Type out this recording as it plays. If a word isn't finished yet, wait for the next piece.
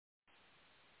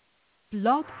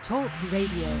Blog Talk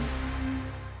Radio.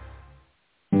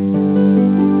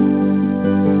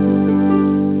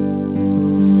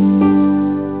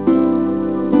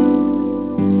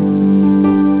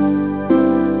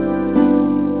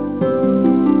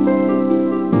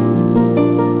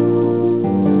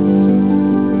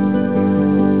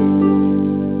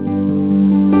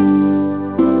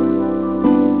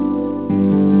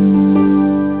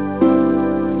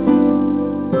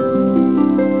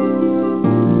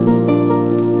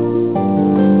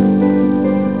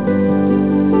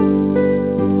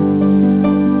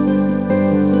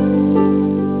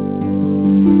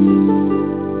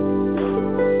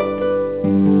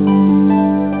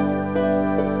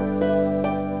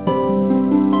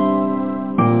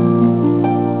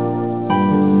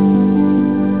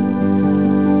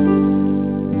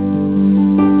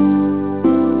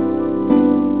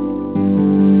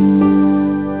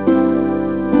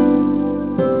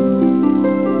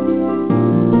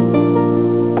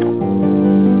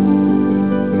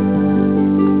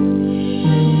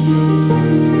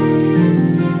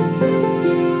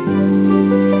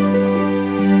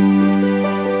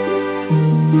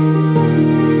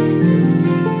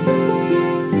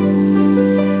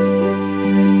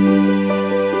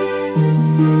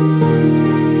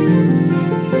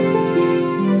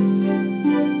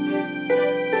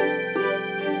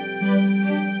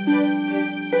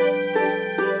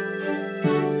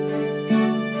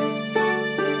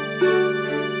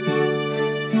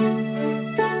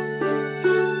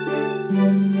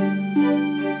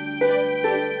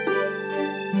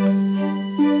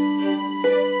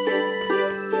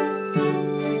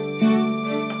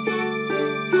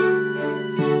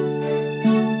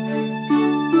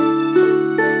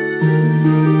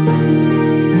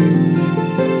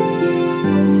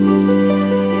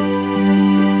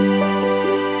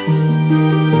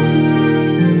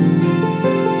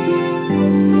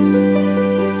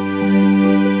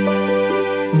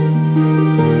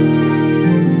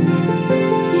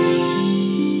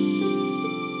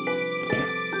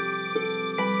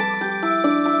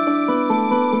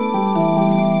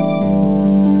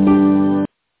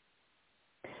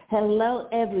 Hello,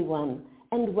 everyone,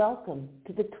 and welcome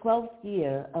to the 12th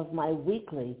year of my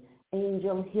weekly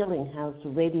Angel Healing House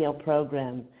radio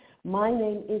program. My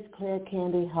name is Claire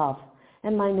Candy Huff,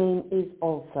 and my name is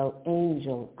also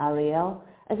Angel Ariel,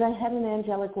 as I had an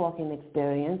angelic walking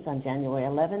experience on January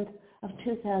 11th of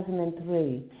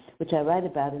 2003, which I write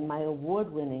about in my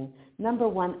award-winning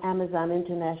 #1 Amazon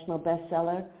International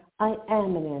bestseller, I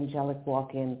Am an Angelic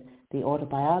Walk-In, the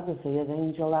autobiography of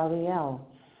Angel Ariel.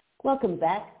 Welcome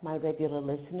back, my regular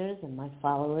listeners and my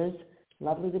followers.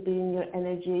 Lovely to be in your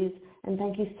energies, and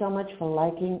thank you so much for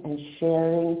liking and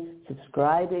sharing,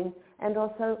 subscribing, and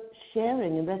also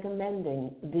sharing and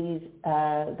recommending these,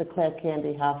 the Claire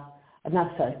Candy Huff,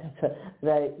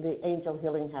 the Angel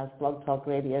Healing House Blog Talk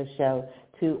Radio show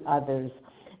to others.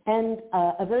 And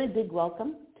a very big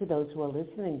welcome to those who are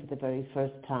listening for the very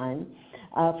first time,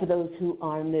 for those who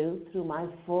are new, through my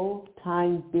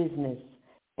full-time business,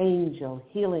 Angel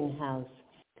Healing House,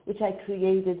 which I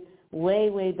created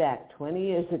way back 20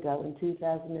 years ago in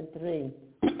 2003.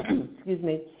 Excuse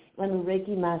me. I'm a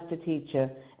Reiki master teacher,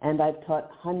 and I've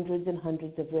taught hundreds and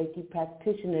hundreds of Reiki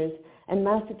practitioners and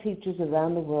master teachers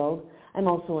around the world. I'm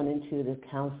also an intuitive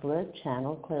counselor,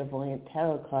 channel, clairvoyant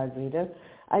tarot card reader.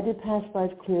 I do past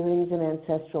life clearings and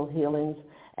ancestral healings,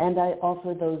 and I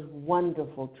offer those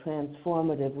wonderful,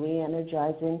 transformative,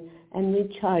 re-energizing, and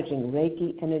recharging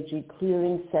Reiki energy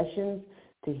clearing sessions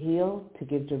to heal, to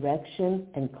give direction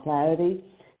and clarity,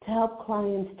 to help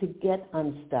clients to get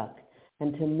unstuck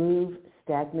and to move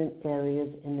stagnant areas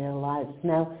in their lives.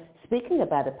 Now, speaking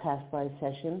about a past life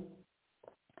session,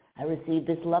 I received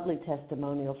this lovely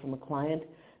testimonial from a client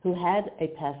who had a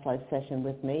past life session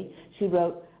with me. She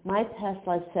wrote, "My past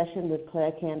life session with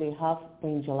Claire Candy Huff,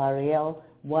 Angel Ariel,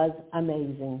 was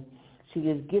amazing. She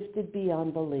is gifted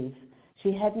beyond belief.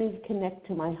 She had me connect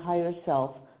to my higher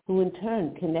self, who in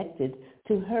turn connected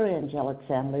to her angelic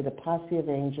family, the posse of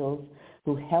angels,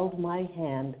 who held my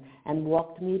hand and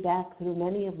walked me back through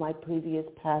many of my previous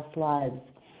past lives.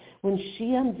 When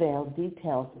she unveiled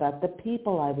details about the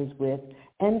people I was with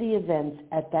and the events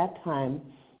at that time,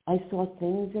 I saw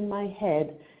things in my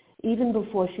head even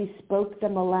before she spoke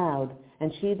them aloud,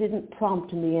 and she didn't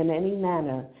prompt me in any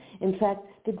manner. In fact,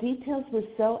 the details were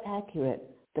so accurate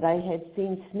that I had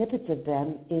seen snippets of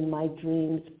them in my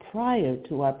dreams prior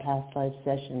to our past life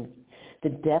session. The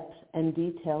depth and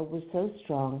detail were so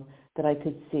strong that I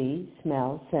could see,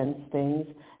 smell, sense things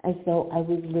as though I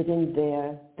was living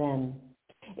there then.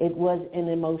 It was an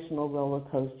emotional roller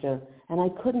coaster, And I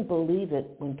couldn't believe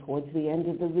it when towards the end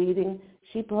of the reading,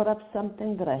 she brought up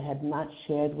something that I had not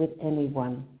shared with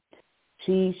anyone.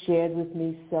 She shared with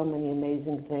me so many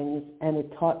amazing things, and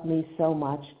it taught me so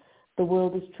much. The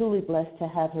world is truly blessed to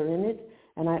have her in it,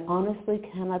 and I honestly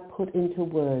cannot put into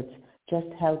words just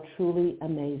how truly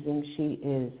amazing she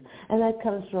is. And that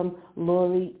comes from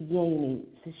Lori Yaney.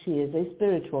 She is a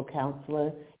spiritual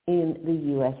counselor in the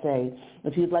USA.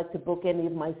 If you'd like to book any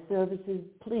of my services,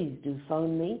 please do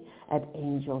phone me at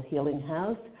Angel Healing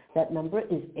House. That number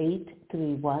is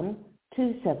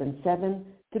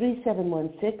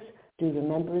 831-277-3716. Do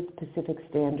remember it's Pacific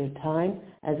Standard Time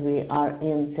as we are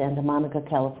in Santa Monica,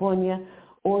 California.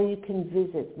 Or you can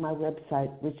visit my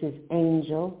website, which is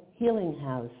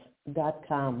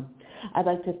angelhealinghouse.com. I'd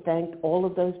like to thank all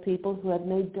of those people who have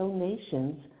made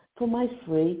donations for my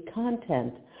free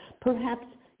content. Perhaps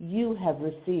you have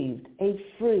received a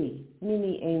free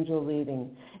mini angel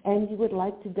reading and you would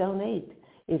like to donate.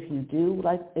 If you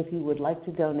would like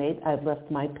to donate, I've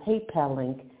left my PayPal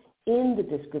link in the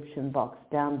description box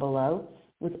down below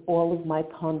with all of my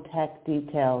contact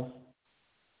details.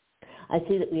 I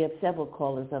see that we have several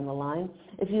callers on the line.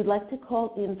 If you'd like to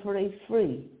call in for a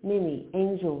free mini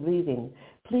angel reading,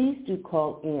 please do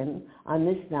call in on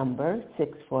this number,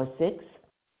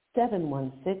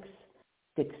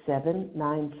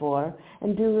 646-716-6794.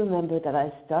 And do remember that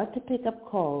I start to pick up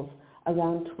calls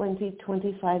around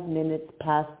 20-25 minutes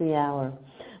past the hour.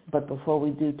 But before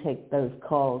we do take those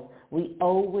calls, we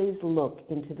always look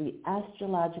into the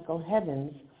astrological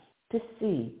heavens to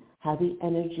see how the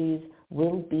energies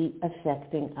will be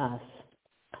affecting us.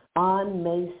 On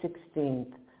May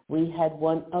 16th, we had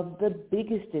one of the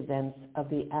biggest events of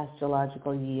the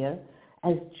astrological year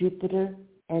as Jupiter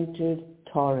entered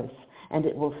Taurus, and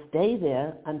it will stay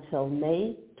there until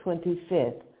May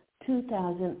 25th,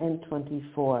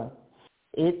 2024.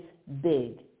 It's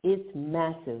big, it's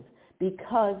massive,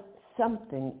 because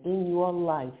something in your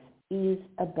life is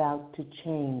about to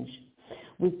change.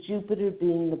 With Jupiter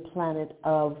being the planet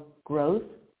of growth,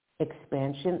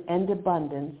 expansion, and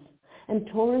abundance, and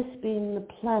Taurus being the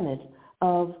planet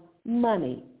of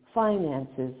money,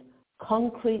 finances,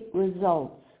 concrete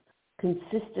results,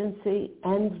 consistency,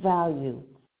 and value,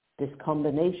 this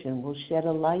combination will shed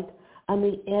a light on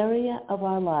the area of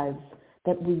our lives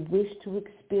that we wish to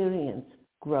experience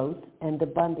growth and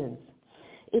abundance.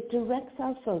 It directs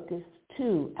our focus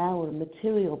to our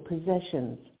material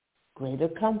possessions, greater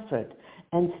comfort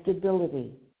and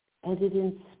stability, and it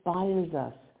inspires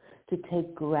us to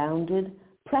take grounded,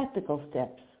 practical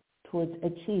steps towards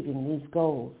achieving these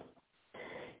goals.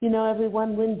 You know,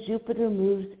 everyone, when Jupiter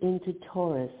moves into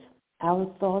Taurus, our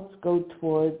thoughts go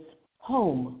towards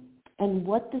home and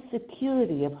what the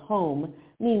security of home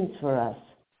means for us,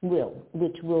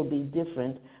 which will be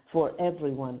different for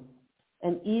everyone.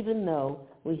 And even though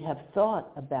we have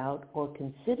thought about or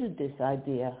considered this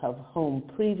idea of home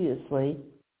previously,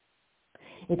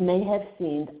 it may have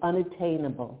seemed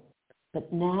unattainable.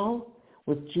 But now,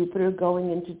 with Jupiter going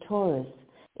into Taurus,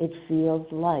 it feels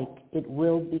like it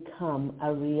will become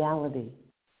a reality.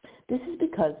 This is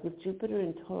because with Jupiter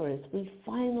in Taurus, we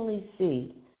finally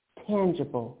see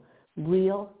tangible,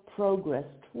 real progress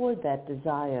toward that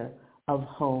desire of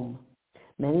home.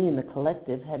 Many in the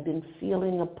collective have been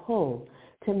feeling a pull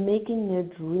to making their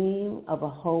dream of a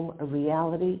home a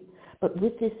reality, but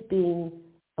with this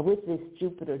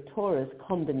Jupiter-Taurus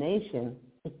combination,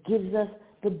 it gives us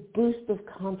the boost of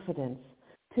confidence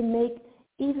to make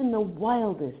even the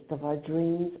wildest of our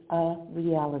dreams a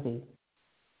reality.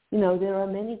 You know, there are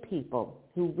many people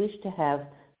who wish to have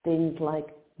things like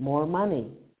more money,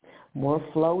 more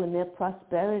flow in their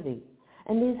prosperity.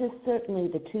 And these are certainly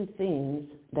the two themes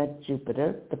that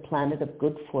Jupiter, the planet of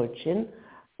good fortune,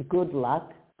 good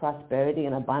luck, prosperity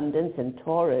and abundance, and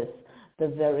Taurus, the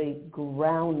very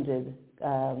grounded,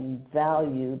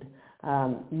 valued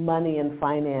money and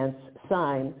finance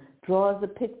sign, draws a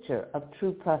picture of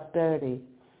true prosperity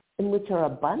in which our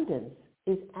abundance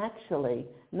is actually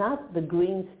not the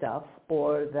green stuff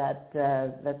or that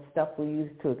stuff we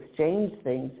use to exchange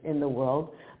things in the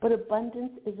world, but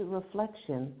abundance is a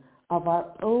reflection of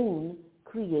our own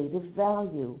creative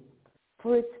value.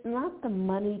 For it's not the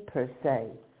money per se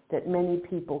that many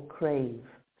people crave,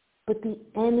 but the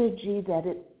energy that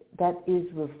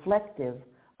is reflective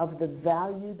of the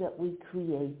value that we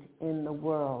create in the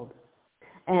world.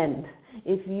 And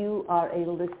if you are a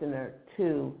listener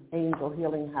to Angel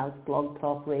Healing House Blog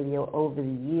Talk Radio over the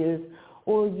years,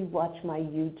 or you watch my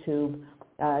YouTube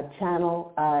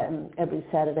channel, every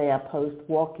Saturday I post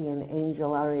Walking in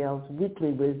Angel Ariel's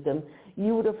Weekly Wisdom,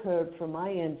 you would have heard from my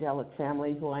angelic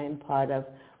family, who I am part of,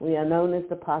 We are known as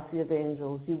the posse of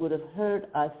angels. You would have heard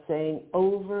us saying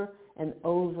over and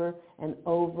over and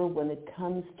over when it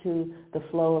comes to the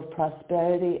flow of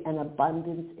prosperity and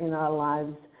abundance in our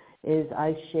lives is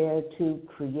I share to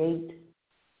create,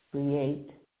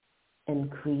 create, and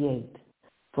create.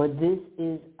 For this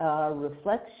is a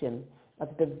reflection of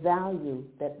the value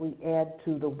that we add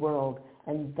to the world,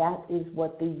 and that is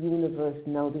what the universe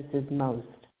notices most.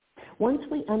 Once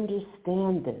we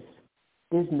understand this,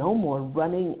 there's no more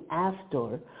running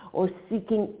after or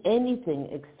seeking anything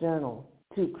external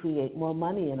to create more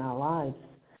money in our lives,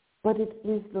 but it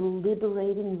is the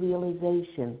liberating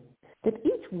realization that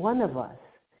each one of us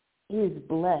is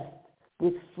blessed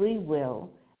with free will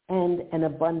and an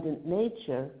abundant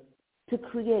nature to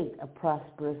create a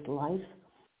prosperous life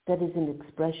that is an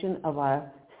expression of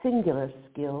our singular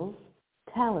skills,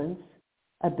 talents,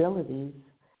 abilities,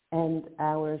 and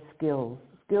our skills,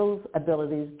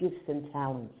 abilities, gifts, and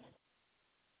talents.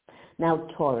 Now,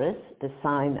 Taurus, the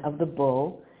sign of the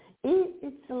bull,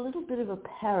 it's a little bit of a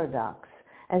paradox,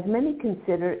 as many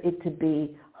consider it to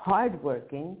be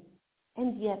hardworking,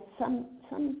 and yet some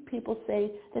people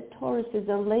say that Tauruses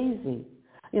are lazy.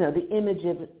 You know, the image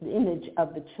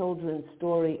of the children's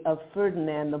story of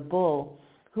Ferdinand the bull,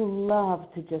 who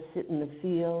loved to just sit in the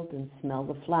field and smell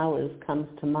the flowers, comes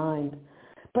to mind.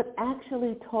 But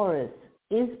actually, Taurus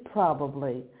is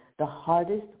probably the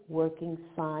hardest working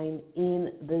sign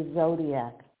in the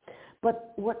zodiac.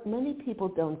 But what many people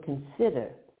don't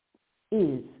consider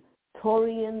is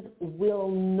Taurians will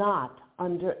not,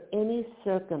 under any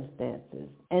circumstances,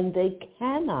 and they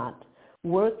cannot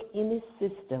work in a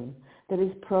system that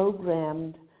has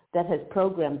programmed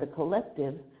the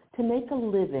collective to make a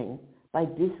living by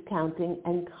discounting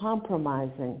and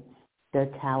compromising their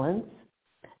talents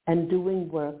and doing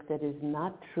work that is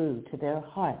not true to their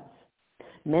hearts.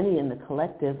 Many in the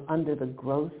collective, under the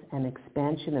growth and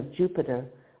expansion of Jupiter,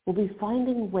 will be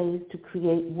finding ways to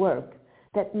create work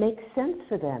that makes sense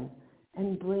for them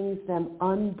and brings them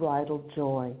unbridled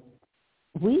joy.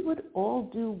 We would all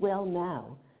do well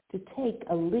now to take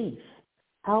a leaf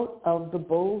out of the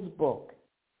bull's book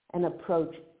and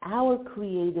approach our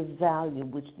creative value,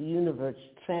 which the universe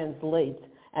translates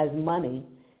as money,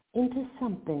 into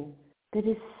something that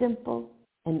is simple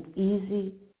and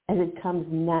easy as it comes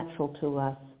natural to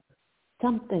us,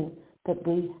 something that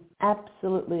we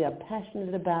absolutely are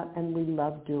passionate about and we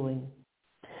love doing.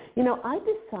 You know, I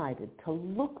decided to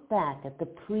look back at the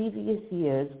previous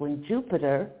years when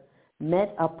Jupiter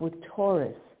met up with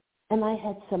Taurus, and I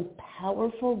had some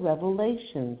powerful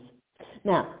revelations.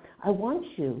 Now, I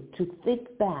want you to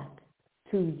think back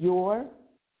to your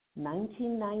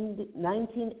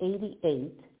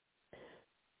 1988,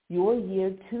 your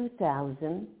year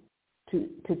 2000 to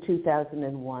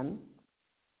 2001,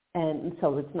 and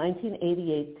so it's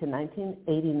 1988 to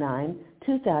 1989,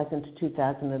 2000 to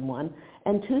 2001,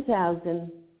 and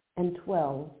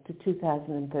 2012 to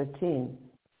 2013.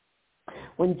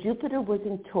 When Jupiter was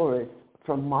in Taurus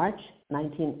from March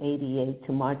 1988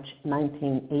 to March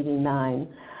 1989,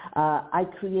 I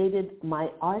created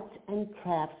my arts and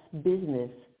crafts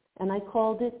business, and I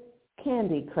called it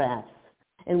Candy Crafts,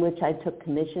 in which I took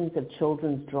commissions of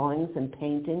children's drawings and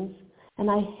paintings, and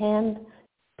I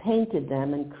hand-painted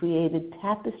them and created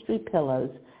tapestry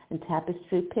pillows and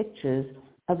tapestry pictures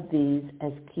of these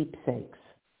as keepsakes.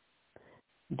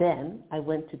 Then I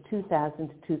went to 2000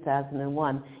 to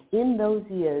 2001. In those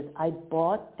years, I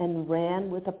bought and ran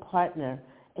with a partner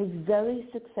a very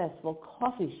successful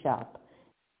coffee shop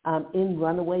in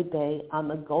Runaway Bay on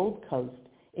the Gold Coast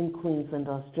in Queensland,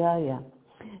 Australia.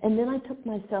 And then I took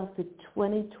myself to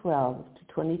 2012 to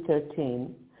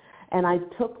 2013, and I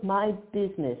took my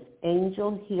business,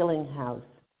 Angel Healing House,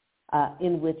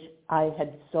 in which I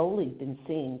had solely been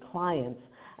seeing clients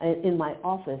in my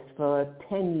office for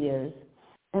 10 years,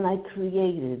 and I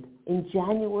created, in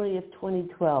January of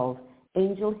 2012,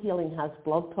 Angel Healing House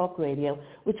Blog Talk Radio,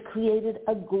 which created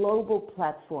a global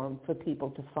platform for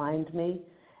people to find me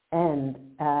and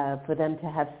for them to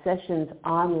have sessions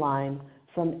online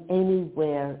from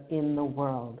anywhere in the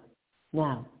world.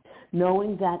 Now,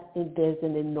 knowing that there's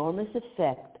an enormous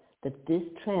effect that this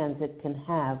transit can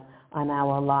have on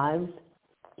our lives,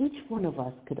 each one of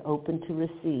us could open to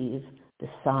receive the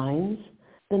signs,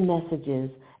 the messages,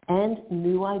 and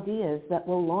new ideas that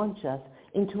will launch us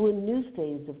into a new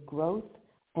phase of growth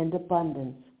and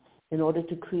abundance in order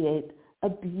to create a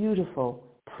beautiful,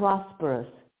 prosperous,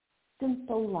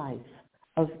 simple life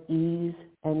of ease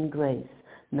and grace.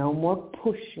 No more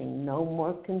pushing, no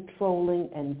more controlling,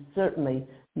 and certainly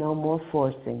no more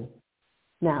forcing.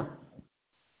 Now,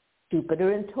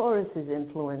 Jupiter in Taurus's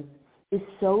influence is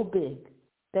so big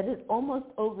that it almost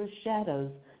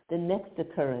overshadows the next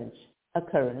occurrence,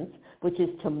 which is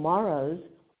tomorrow's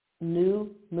new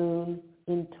moon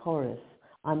in Taurus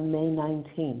on May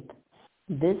 19th.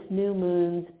 This new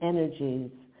moon's energies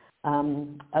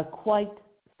are quite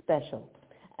special,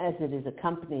 as it is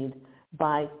accompanied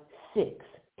by 6,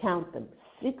 count them,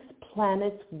 6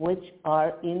 planets which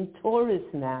are in Taurus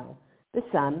now. The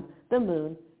Sun, the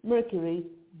Moon, Mercury,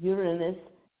 Uranus,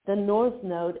 the North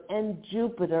Node, and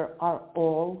Jupiter are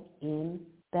all in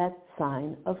that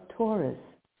sign of Taurus.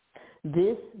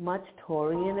 This much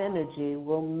Taurian energy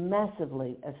will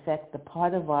massively affect the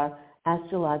part of our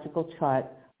astrological chart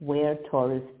where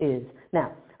Taurus is.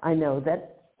 Now, I know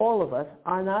that all of us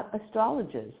are not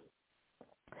astrologers,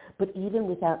 but even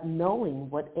without knowing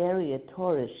what area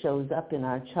Taurus shows up in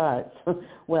our charts,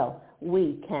 well,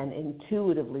 we can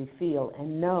intuitively feel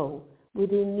and know where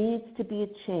there needs to be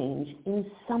a change in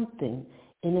something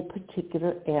in a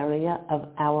particular area of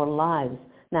our lives.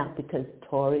 Now, because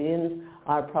Taurians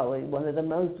are probably one of the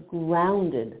most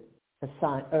grounded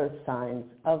earth signs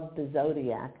of the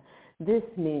zodiac, this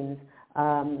means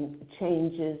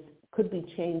could be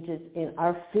changes in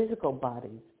our physical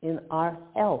bodies, in our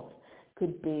health,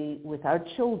 could be with our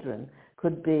children,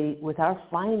 could be with our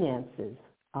finances,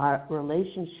 our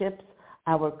relationships,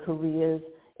 our careers.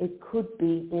 It could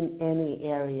be in any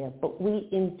area, but we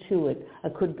intuit.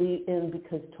 It could be in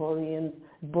because Taurians,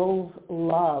 bulls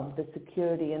love the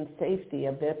security and safety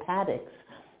of their paddocks,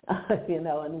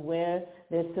 and where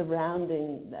their surrounds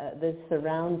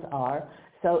are.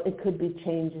 So it could be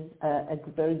changes,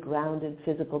 very grounded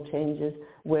physical changes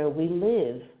where we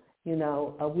live,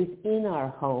 within our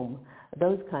home,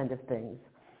 those kind of things.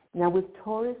 Now, with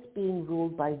Taurus being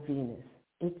ruled by Venus,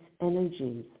 its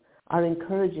energies are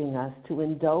encouraging us to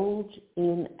indulge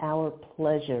in our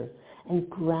pleasure and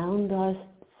ground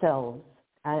ourselves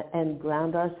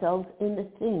in the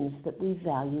things that we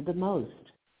value the most.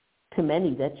 To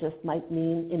many, that just might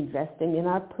mean investing in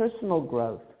our personal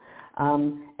growth,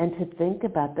 and to think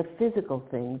about the physical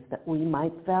things that we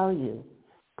might value.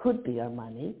 Could be our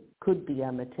money, could be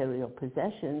our material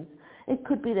possessions, it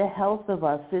could be the health of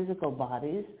our physical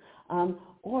bodies,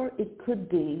 or it could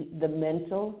be the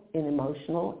mental and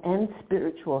emotional and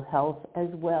spiritual health as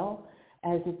well,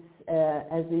 as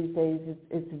these days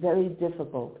it's very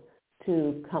difficult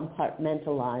to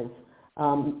compartmentalize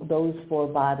those 4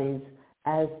 bodies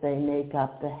as they make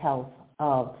up the health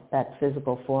of that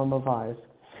physical form of ours.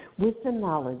 With the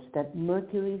knowledge that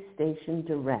Mercury stationed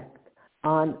direct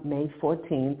on May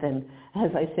 14th, and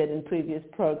as I said in previous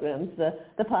programs,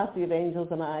 the posse of angels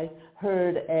and I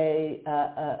heard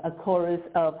a chorus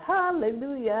of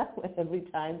hallelujah every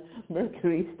time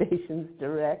Mercury stations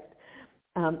direct,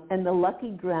 and the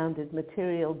lucky grounded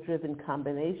material-driven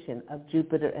combination of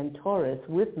Jupiter and Taurus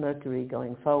with Mercury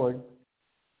going forward,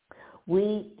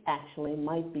 we actually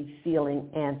might be feeling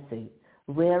antsy,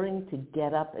 raring to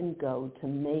get up and go to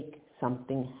make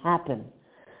something happen.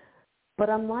 But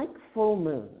unlike full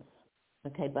moons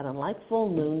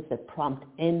that prompt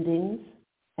endings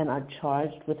and are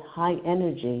charged with high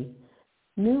energy,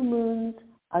 new moons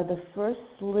are the first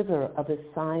sliver of a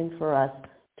sign for us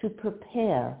to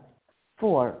prepare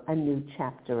for a new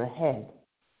chapter ahead.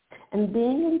 And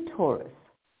being in Taurus,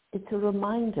 it's a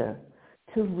reminder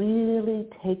to really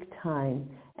take time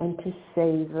and to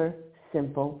savor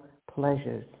simple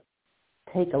pleasures.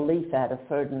 Take a leaf out of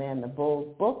Ferdinand the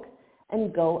Bull's book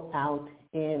and go out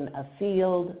in a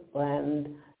field and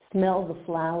smell the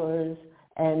flowers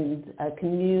and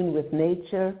commune with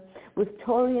nature. With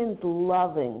Taurians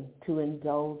loving to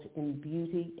indulge in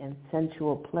beauty and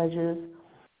sensual pleasures,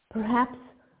 perhaps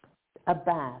a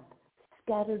bath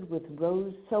scattered with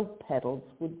rose soap petals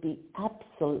would be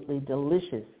absolutely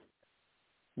delicious.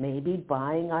 Maybe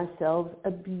buying ourselves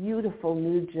a beautiful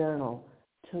new journal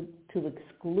to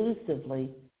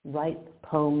exclusively write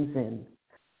poems in.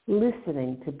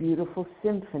 Listening to beautiful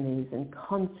symphonies and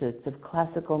concerts of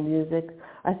classical music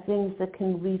are things that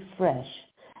can refresh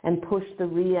and push the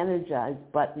re-energize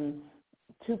button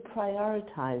to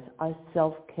prioritize our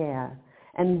self-care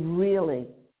and really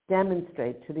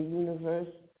demonstrate to the universe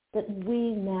that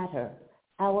we matter,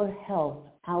 our health,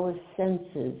 our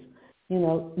senses.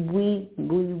 We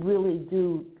really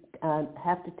do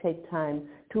have to take time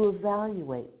to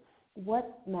evaluate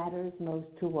what matters most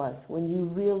to us when you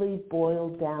really boil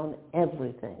down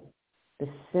everything, the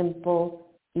simple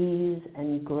ease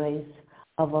and grace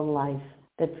of a life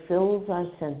that fills our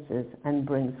senses and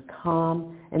brings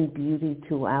calm and beauty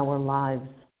to our lives.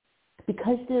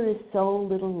 Because there is so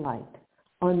little light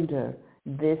under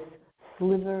this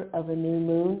sliver of a new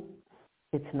moon,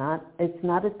 it's not a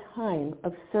time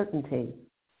of certainty,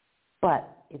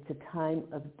 but it's a time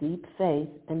of deep faith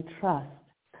and trust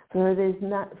there's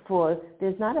not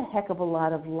a heck of a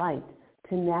lot of light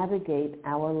to navigate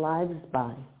our lives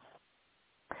by.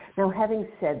 Now, having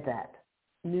said that,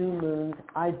 new moons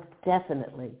are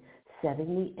definitely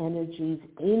setting the energies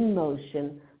in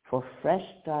motion for fresh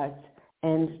starts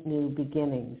and new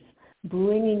beginnings,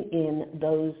 bringing in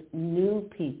those new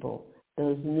people,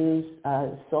 those new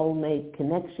soulmate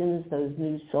connections, those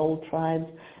new soul tribes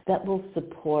that will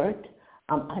support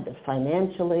either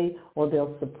financially or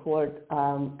they'll support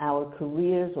our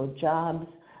careers or jobs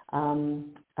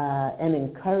and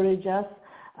encourage us.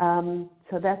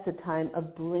 So that's a time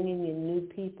of bringing in new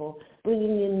people,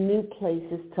 bringing in new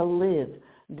places to live,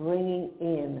 bringing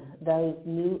in those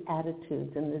new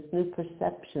attitudes and those new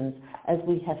perceptions as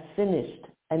we have finished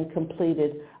and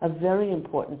completed a very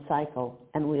important cycle,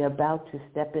 and we are about to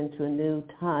step into a new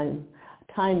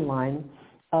timeline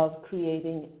of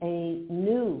creating a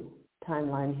new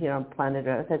timeline here on planet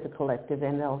Earth as a collective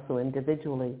and also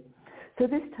individually. So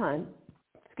this time,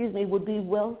 would be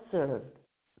well served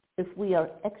if we are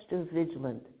extra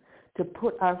vigilant to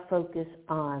put our focus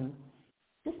on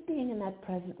just being in that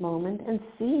present moment and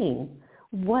seeing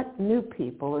what new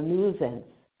people or new events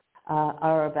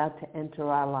are about to enter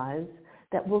our lives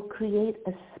that will create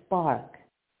a spark,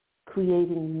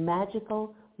 creating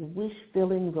magical,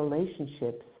 wish-filling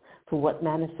relationships for what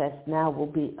manifests now will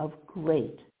be of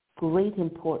great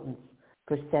importance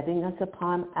for setting us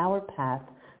upon our path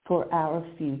for our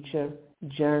future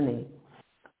journey.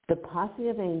 The Posse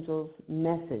of Angels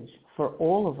message for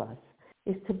all of us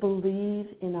is to believe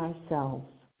in ourselves,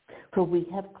 for we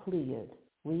have cleared,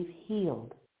 we've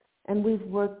healed, and we've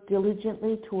worked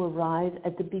diligently to arrive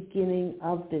at the beginning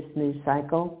of this new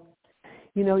cycle.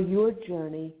 You know, your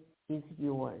journey is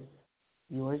yours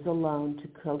alone to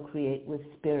co-create with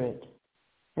Spirit.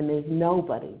 And there's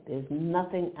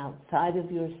nothing outside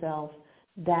of yourself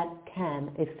that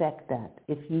can affect that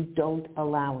if you don't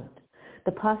allow it.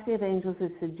 The Posse of Angels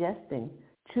is suggesting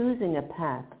choosing a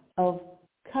path of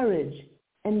courage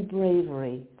and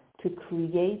bravery to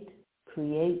create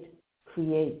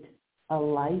a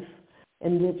life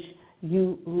in which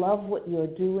you love what you're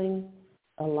doing,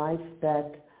 a life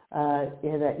that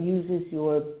uses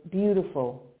your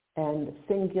beautiful and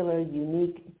singular,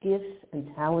 unique gifts and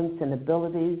talents and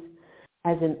abilities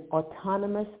as an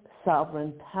autonomous,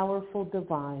 sovereign, powerful,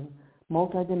 divine,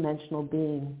 multidimensional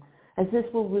being, as this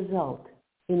will result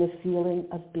in a feeling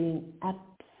of being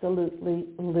absolutely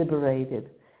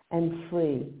liberated and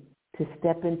free to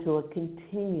step into a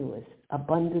continuous,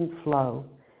 abundant flow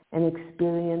and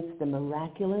experience the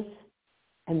miraculous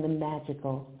and the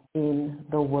magical in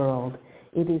the world.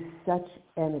 It is such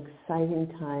an exciting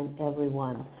time,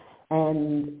 everyone,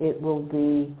 and it will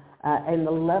be, and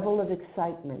the level of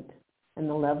excitement and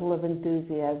the level of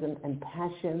enthusiasm and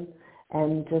passion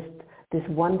and just this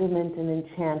wonderment and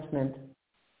enchantment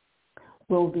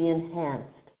will be enhanced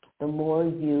the more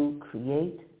you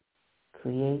create.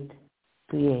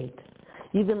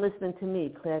 You've been listening to me,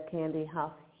 Claire Candy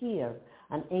House, here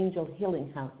on Angel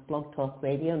Healing House Blog Talk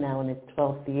Radio, now in its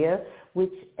 12th year,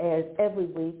 which airs every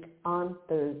week on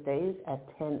Thursdays at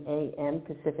 10 a.m.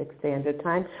 Pacific Standard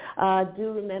Time.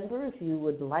 Do remember, if you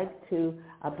would like to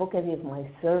book any of my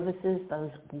services,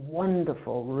 those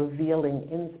wonderful, revealing,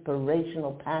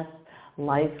 inspirational past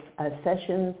life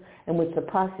sessions in which the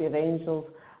Posse of Angels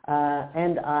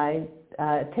and I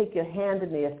take your hand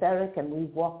in the etheric and we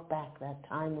walk back that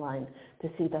timeline to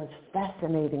see those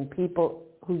fascinating people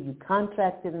who you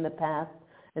contracted in the past,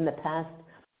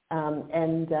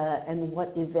 and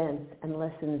what events and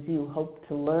lessons you hope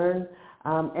to learn,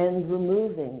 and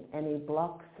removing any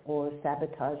blocks or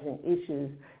sabotaging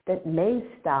issues that may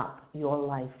stop your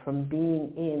life from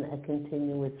being in a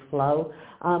continuous flow.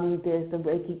 There's the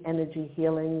Reiki energy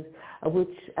healings,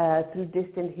 which through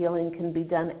distant healing can be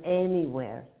done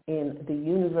anywhere in the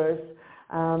universe.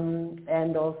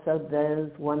 And also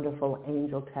those wonderful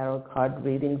angel tarot card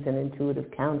readings and intuitive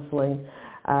counseling,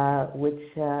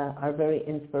 which are very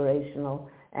inspirational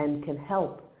and can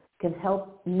help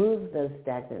move those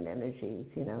stagnant energies,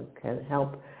 can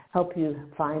help you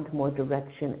find more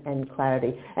direction and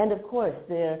clarity. And of course,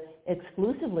 there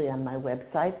exclusively on my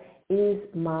website is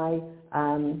my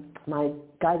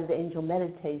guided angel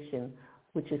meditation,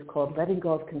 which is called Letting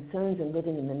Go of Concerns and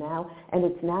Living in the Now, and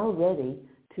it's now ready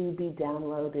to be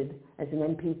downloaded as an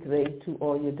MP3 to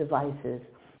all your devices.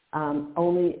 It's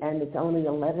only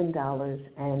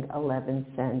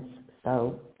 $11.11.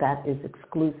 So that is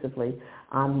exclusively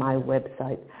on my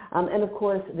website. And of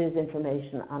course, there's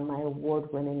information on my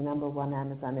award-winning #1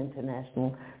 Amazon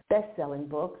International best-selling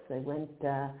books. They went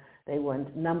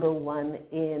 #1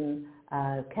 in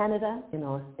Canada, in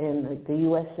the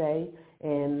USA,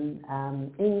 in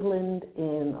England,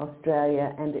 in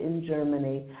Australia, and in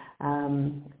Germany,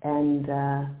 and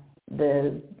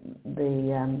the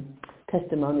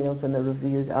testimonials and the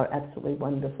reviews are absolutely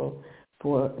wonderful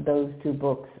for those two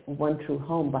books, One True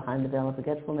Home, Behind the Veil of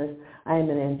Forgetfulness, I Am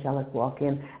an Angelic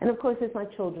Walk-In. And of course, there's my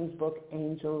children's book,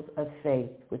 Angels of Faith,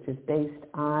 which is based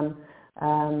on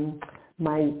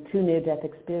my two near-death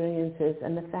experiences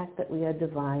and the fact that we are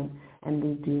divine and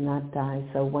we do not die.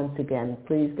 So once again,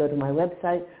 please go to my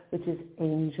website, which is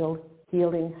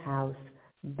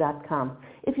angelhealinghouse.com.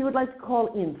 If you would like to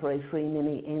call in for a free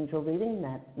mini angel reading,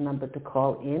 that number to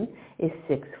call in is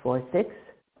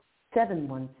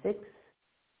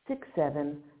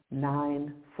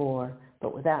 646-716-6794.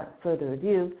 But without further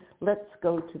ado, let's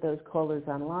go to those callers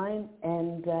online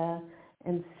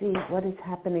and see what is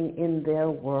happening in their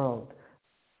world.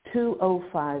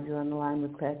 205, you're on the line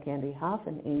with Claire Candy Hoff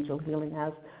and Angel Healing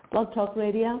House, Blog Talk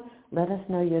Radio. Let us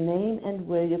know your name and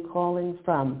where you're calling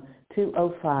from.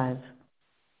 205.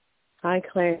 Hi,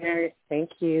 Claire. Thank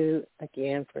you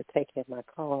again for taking my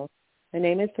call. My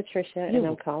name is Patricia, and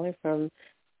I'm calling from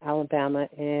Alabama,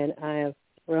 and I have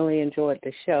really enjoyed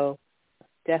the show.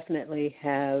 Definitely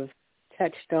have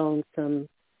touched on some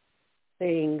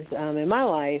things in my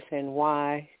life and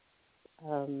why,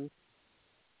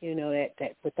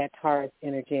 that with that Taurus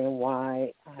energy and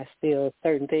why I feel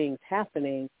certain things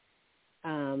happening,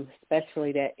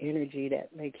 especially that energy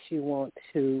that makes you want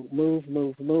to move.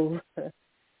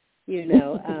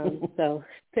 So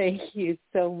thank you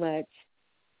so much.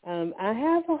 I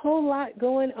have a whole lot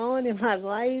going on in my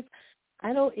life.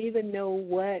 I don't even know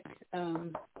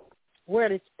where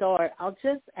to start. I'll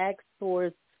just ask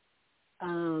for,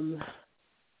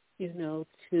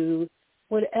 to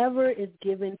whatever is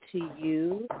given to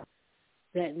you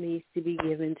that needs to be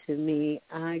given to me.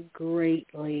 I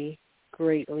greatly,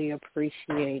 greatly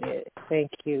appreciate it.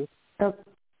 Thank you.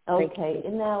 Okay.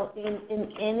 Now,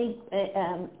 in any,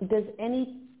 does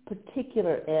any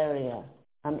particular area,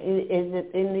 is it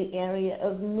in the area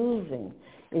of moving?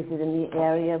 Is it in the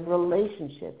area of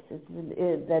relationships? Is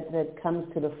it, that comes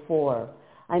to the fore?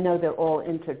 I know they're all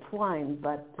intertwined,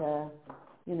 but,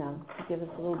 give us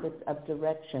a little bit of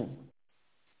direction.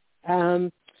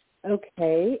 Okay.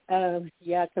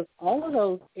 Because all of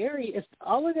those areas,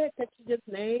 all of that you just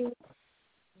named,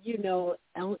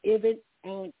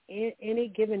 on any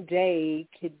given day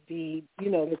could be,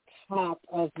 the top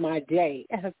of my day.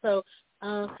 So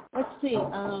let's see.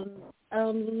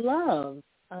 Love.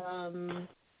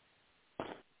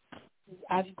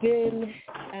 I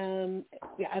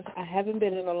haven't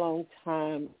been in a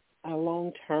long-term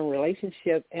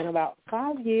relationship in about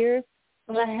 5 years,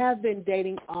 but I have been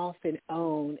dating off and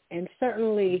on. And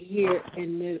certainly here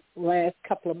in the last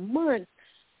couple of months,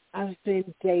 I've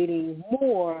been dating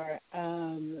more,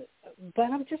 but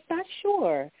I'm just not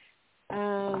sure.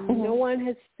 No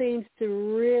one seems to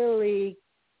really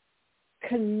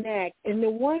connect, and the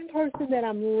one person that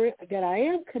I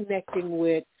am connecting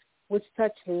with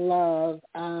such love,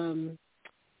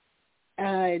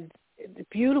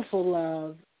 beautiful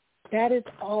love. That is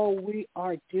all we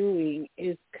are doing,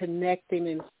 is connecting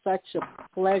in such a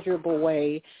pleasurable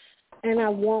way, and I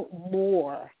want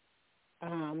more.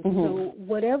 So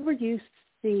whatever you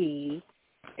see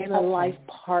in a life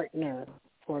partner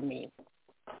for me.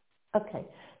 Okay.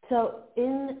 So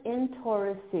in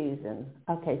Taurus season,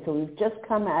 so we've just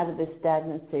come out of this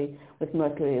stagnancy with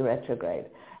Mercury retrograde.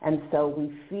 And so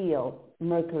we feel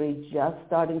Mercury just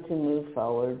starting to move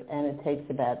forward, and it takes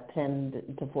about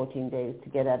 10 to 14 days to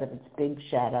get out of its big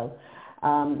shadow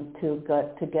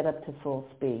to get up to full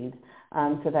speed.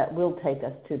 So that will take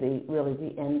us to the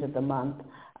end of the month.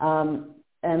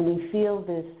 And we feel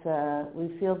this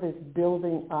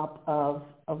building up of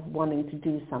wanting to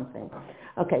do something.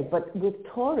 Okay, but with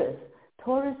Taurus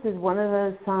is one of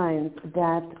those signs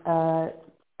that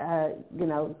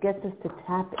gets us to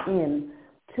tap in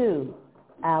to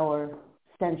our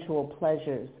sensual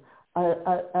pleasures,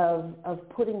 of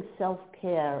putting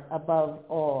self-care above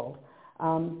all,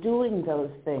 doing those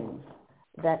things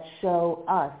that show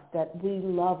us that we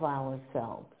love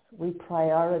ourselves, we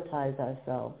prioritize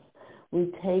ourselves.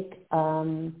 We take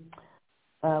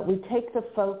the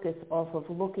focus off of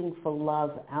looking for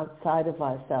love outside of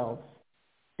ourselves,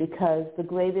 because the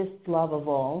greatest love of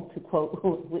all, to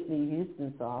quote Whitney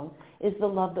Houston's song, is the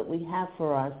love that we have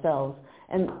for ourselves.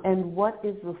 And what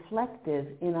is reflective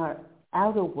in our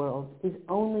outer world is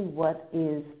only what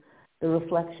is the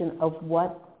reflection of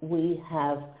what we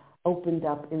have opened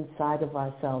up inside of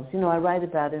ourselves. I write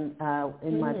about in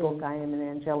my book, I Am an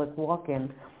Angelic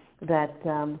Walk-In, that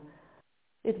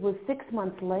it was 6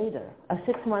 months later,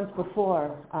 6 months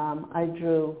before, I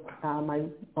drew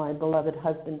my beloved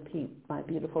husband, Pete, my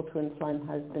beautiful twin flame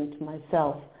husband, to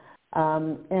myself.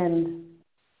 And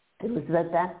it was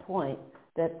at that point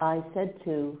that I said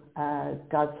to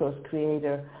God Source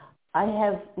Creator, I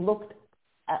have looked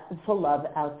for love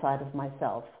outside of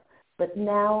myself, but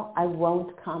now I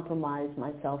won't compromise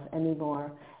myself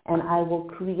anymore, and I will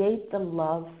create the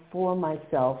love for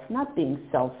myself, not being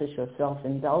selfish or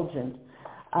self-indulgent,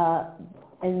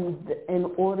 in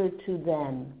order to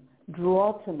then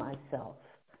draw to myself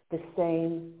the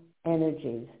same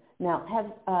energies. Now,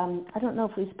 I don't know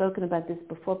if we've spoken about this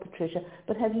before, Patricia,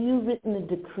 but have you written a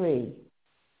decree?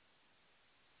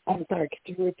 I'm sorry,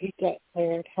 could you repeat that,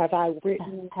 Claire? Have I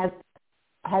written?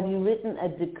 Have you written a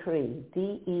decree?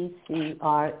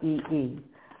 D-E-C-R-E-E.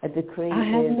 A decree I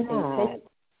have not.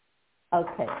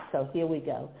 Okay, so here we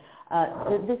go.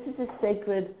 This is a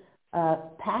sacred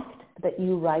pact that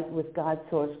you write with God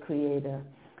Source Creator.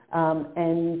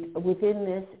 And within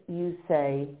this, you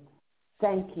say,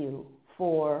 thank you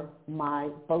for my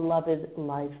beloved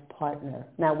life partner.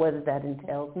 Now, whether that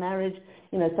entails marriage,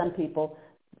 some people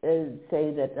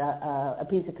say that a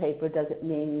piece of paper doesn't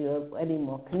mean you're any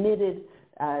more committed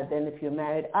than if you're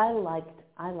married. I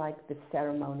liked the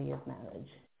ceremony of marriage.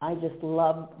 I just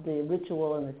love the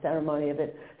ritual and the ceremony of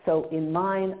it. So in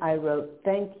mine, I wrote,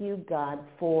 thank you, God,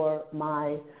 for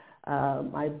my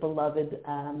beloved,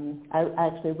 I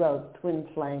actually wrote twin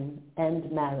flame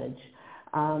and marriage.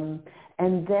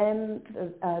 And then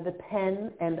the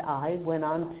pen and I went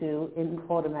on to, in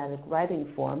automatic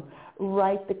writing form,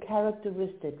 write the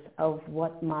characteristics of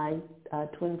what my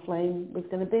twin flame was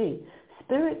going to be.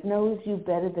 Spirit knows you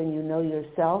better than you know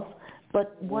yourself,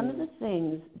 but one of the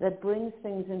things that brings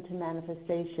things into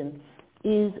manifestation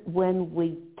is when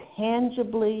we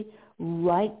tangibly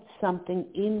write something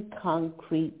in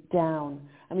concrete down.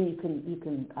 I mean, you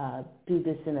can do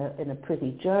this in a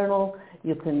pretty journal.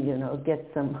 You can, get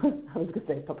some, I was going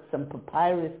to say some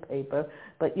papyrus paper,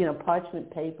 but,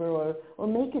 parchment paper, or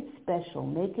make it special,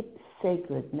 make it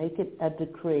sacred, make it a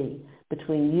decree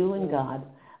between you and God,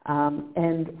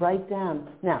 and write down.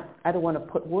 Now, I don't want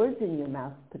to put words in your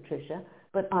mouth, Patricia,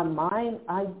 but on mine,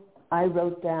 I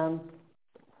wrote down,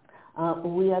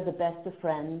 we are the best of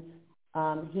friends.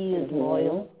 He is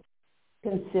loyal,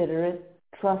 considerate,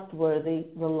 trustworthy,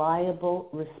 reliable,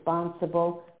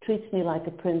 responsible, treats me like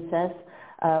a princess.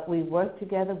 We work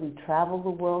together. We travel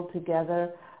the world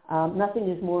together. Nothing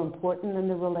is more important than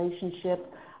the relationship.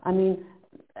 I mean,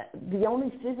 the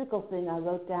only physical thing I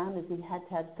wrote down is he had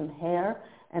to have some hair,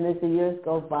 and as the years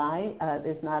go by,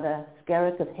 there's not a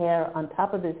skerrick of hair on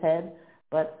top of his head,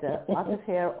 but lots of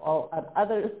hair all on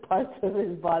other parts of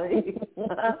his body.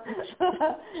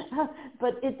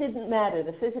 But it didn't matter.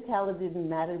 The physicality didn't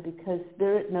matter because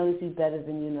Spirit knows you better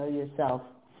than you know yourself.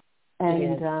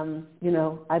 And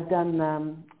I've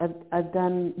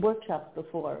done workshops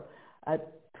before,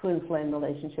 twin flame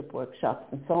relationship workshops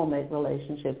and soulmate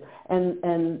relationships, and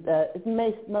it's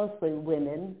mostly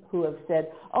women who have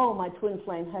said, "Oh, my twin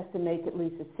flame has to make at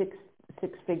least a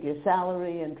six-figure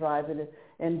salary and drive an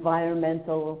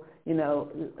environmental,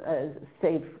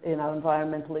 safe,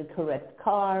 environmentally correct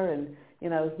car, and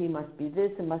he must be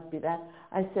this and must be that."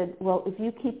 I said, well, if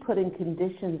you keep putting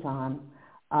conditions on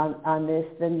this,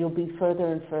 then you'll be further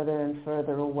and further and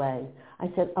further away.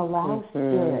 I said, allow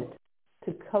Spirit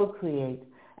to co-create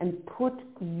and put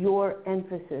your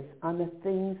emphasis on the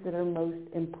things that are most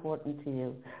important to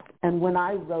you. And when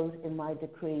I wrote in my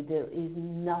decree, there is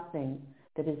nothing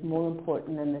that is more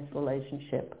important than this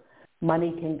relationship.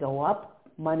 Money can go up,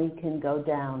 money can go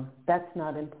down. That's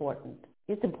not important.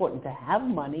 It's important to have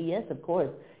money, yes, of course.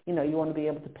 You want to be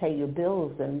able to pay your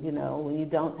bills, and, when you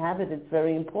don't have it, it's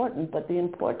very important. But the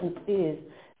importance is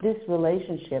this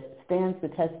relationship stands the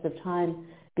test of time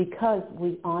because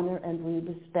we honor and we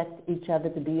respect each other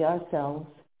to be ourselves,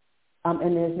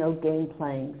 and there's no game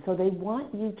playing. So they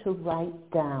want you to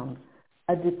write down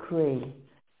a decree,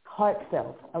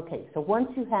 heartfelt. Okay, so once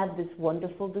you have this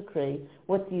wonderful decree,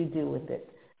 what do you do with it?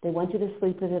 They want you to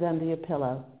sleep with it under your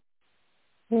pillow.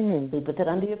 Sleep with it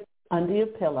under your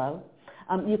pillow.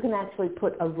 You can actually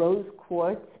put a rose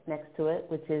quartz next to it,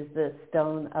 which is the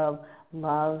stone of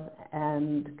love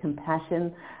and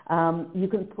compassion. You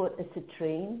can put a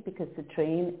citrine, because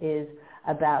citrine is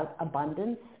about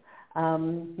abundance,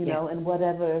 and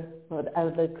whatever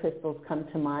other crystals come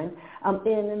to mind. And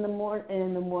in the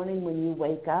morning when you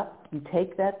wake up, you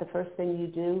take that. The first thing you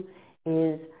do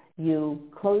is you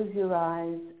close your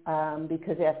eyes,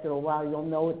 because after a while you'll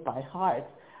know it by heart,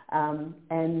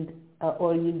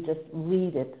 or you just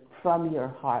read it from your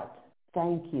heart.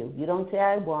 Thank you. You don't say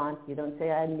I want. You don't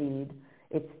say I need.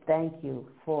 It's thank you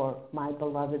for my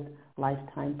beloved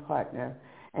lifetime partner.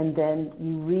 And then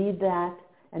you read that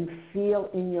and feel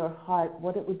in your heart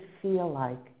what it would feel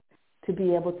like to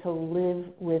be able to live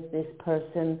with this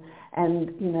person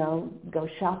and, go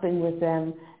shopping with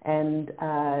them and,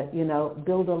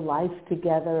 build a life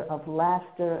together of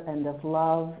laughter and of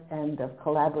love and of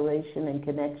collaboration and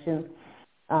connection.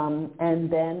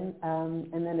 And then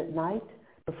at night,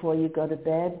 before you go to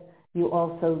bed, you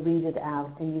also read it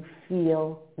out and you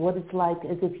feel what it's like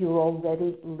as if you're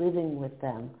already living with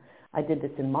them. I did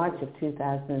this in March of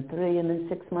 2003, and then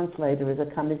 6 months later, as a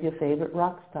Come As Your Favorite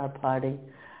Rock Star party.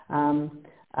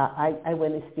 I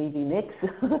went as Stevie Nicks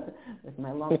with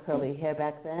my long curly hair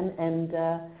back then, and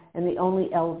the only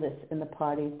Elvis in the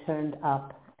party turned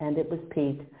up, and it was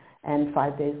Pete. And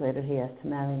 5 days later, he asked to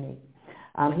marry me.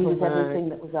 He was everything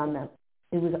that was on that.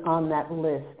 It was on that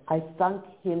list. I thunk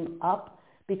him up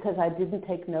because I didn't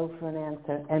take no for an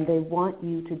answer, and they want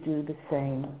you to do the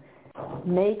same.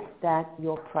 Make that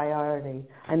your priority.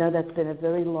 I know that's been a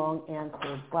very long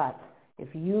answer, but if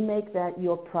you make that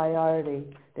your priority,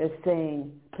 they're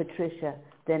saying, Patricia,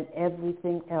 then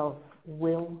everything else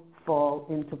will fall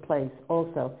into place.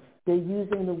 Also, they're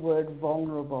using the word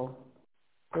vulnerable.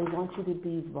 They want you to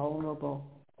be vulnerable,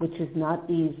 which is not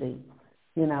easy.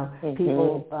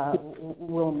 People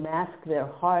will mask their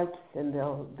hearts, and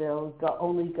they'll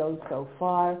only go so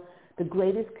far. The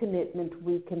greatest commitment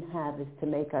we can have is to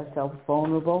make ourselves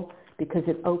vulnerable, because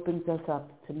it opens us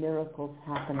up to miracles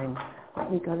happening.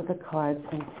 Let me go to the cards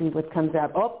and see what comes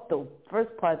out. Oh, the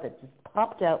first part that just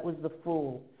popped out was the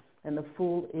Fool. And the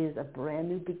Fool is a brand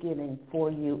new beginning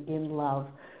for you in love.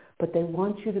 But they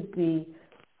want you to be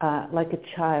like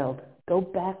a child. Go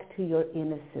back to your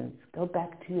innocence. Go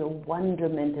back to your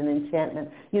wonderment and enchantment.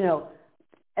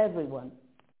 Everyone,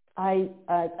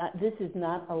 this is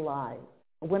not a lie.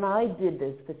 When I did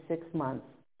this for 6 months,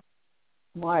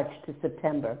 March to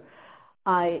September,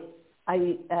 when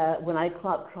I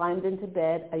climbed into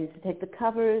bed, I used to take the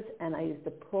covers and I used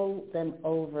to pull them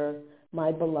over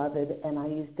my beloved, and I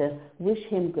used to wish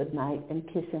him good night and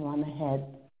kiss him on the head.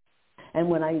 And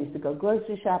when I used to go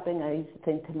grocery shopping, I used to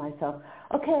think to myself,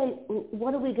 okay,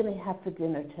 what are we going to have for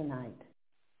dinner tonight?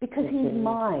 Because he's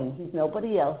mine. He's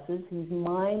nobody else's. He's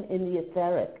mine in the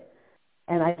etheric.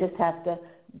 And I just have to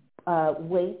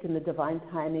wait in the divine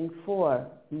timing for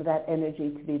that energy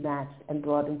to be matched and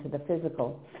brought into the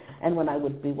physical. And when I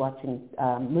would be watching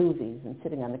movies and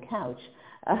sitting on the couch,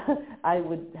 I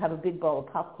would have a big bowl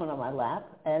of popcorn on my lap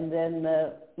and then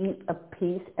eat a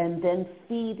piece and then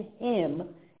feed him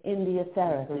in the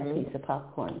etheric a piece of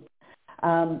popcorn.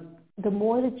 The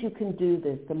more that you can do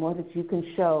this, the more that you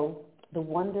can show the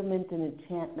wonderment and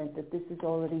enchantment that this is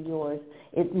already yours,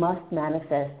 it must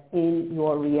manifest in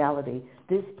your reality.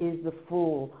 This is the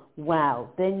Fool. Wow.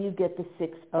 Then you get the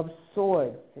Six of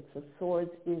Swords. Six of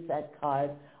Swords is that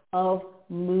card of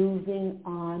moving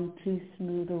on to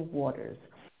smoother waters,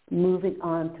 moving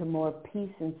on to more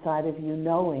peace inside of you,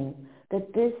 knowing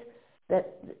that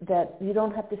that you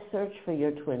don't have to search for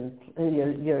your twin,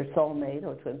 your soulmate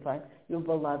or twin flame, your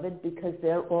beloved, because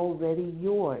they're already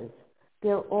yours.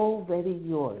 They're already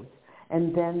yours.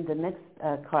 And then the next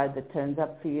card that turns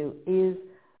up for you is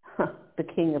the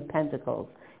King of Pentacles,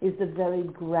 is the very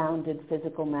grounded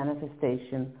physical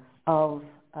manifestation of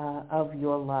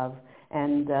your love.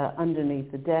 And underneath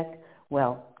the deck,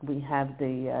 well, we have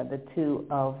the Two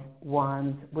of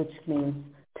Wands, which means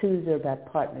twos are about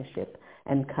partnership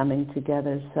and coming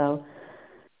together. So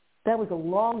that was a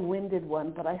long-winded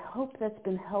one, but I hope that's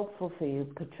been helpful for you,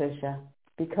 Patricia,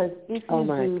 because if you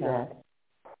do that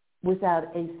without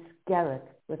a skerrick,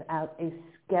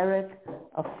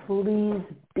 a flea's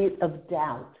bit of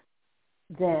doubt,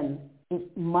 then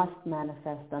it must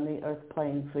manifest on the earth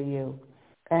plane for you.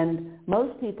 And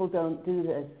most people don't do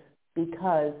this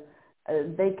because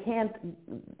they can't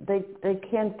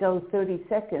go 30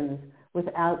 seconds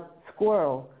without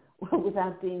squirrel,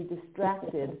 without being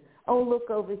distracted. Oh, look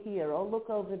over here. Oh,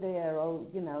 look over there. Oh,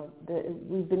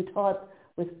 we've been taught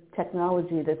with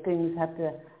technology that things have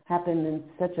to happen in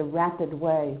such a rapid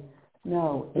way.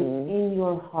 No, it's in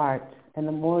your heart. And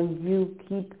the more you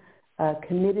keep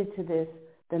committed to this,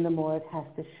 then the more it has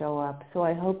to show up. So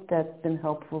I hope that's been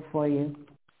helpful for you.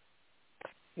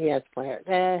 Yes, Claire.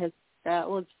 That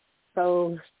was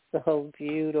so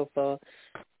beautiful.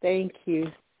 Thank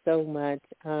you so much.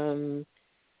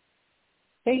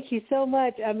 Thank you so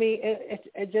much. I mean,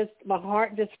 it just, my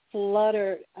heart just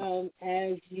fluttered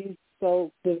as you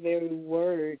spoke the very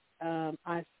words.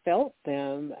 I felt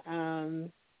them.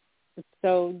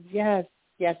 So yes,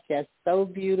 so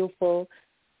beautiful.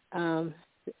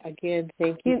 Again,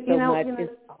 thank you so much.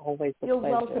 always a You're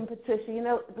pleasure. welcome, Patricia. You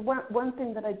know, one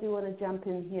thing that I do want to jump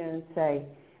in here and say,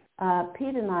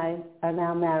 Pete and I are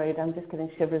now married. I'm just getting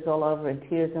shivers all over and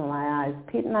tears in my eyes.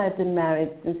 Pete and I have been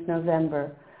married since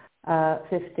November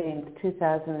 15th,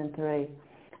 2003.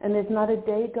 And there's not a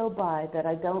day go by that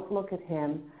I don't look at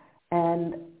him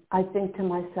and I think to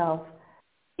myself,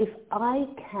 if I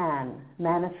can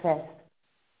manifest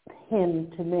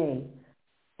him to me,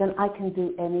 then I can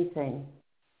do anything.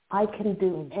 I can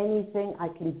do anything, I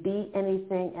can be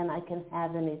anything, and I can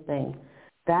have anything.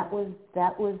 That was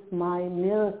my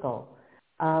miracle,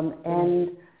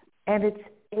 and it's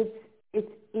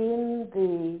in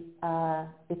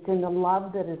the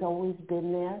love that has always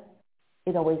been there.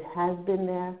 It always has been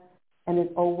there, and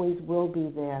it always will be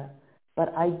there.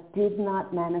 But I did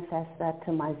not manifest that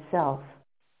to myself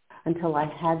until I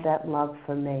had that love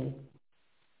for me,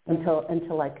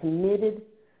 until I committed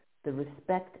the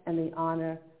respect and the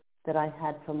honor that I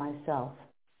had for myself.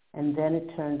 And then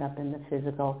it turned up in the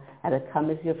physical at a Come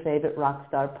As Your Favorite Rock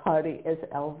Star party as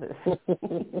Elvis.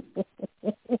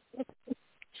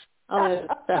 Oh,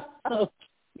 that's so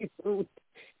cute.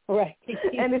 Right.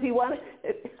 And if you want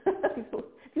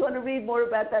to read more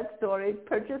about that story,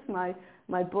 purchase my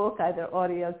book, either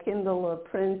audio, Kindle, or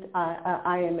print,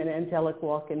 I Am an Angelic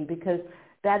Walk-In, because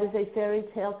that is a fairy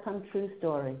tale come true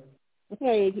story.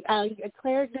 Hey,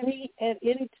 Claire, did he at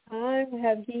any time,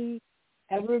 have he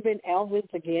ever been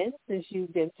Elvis again since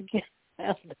you've been together?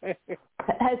 Has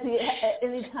he at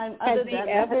any time other than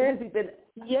that? Has he been?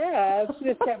 Yeah,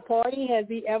 since that party, have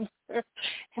he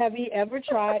ever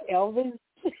tried Elvis?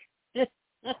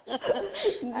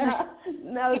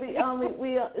 No,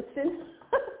 since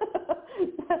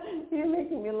you're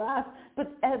making me laugh.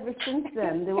 But ever since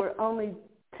then, there were only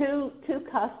two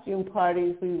costume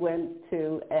parties we went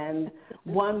to, and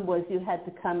one was you had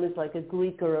to come as like a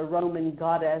Greek or a Roman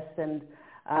goddess, and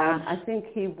I think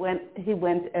he went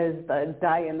as the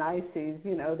Dionysus,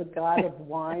 the god of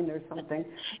wine or something,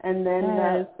 and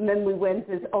then we went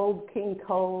as Old King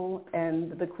Cole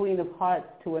and the Queen of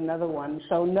Hearts to another one.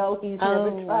 So no, he's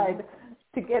never tried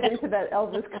to get into that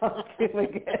Elvis costume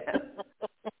again.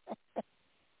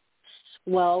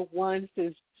 Well, once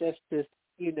is just as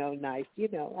nice,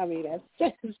 I mean, that's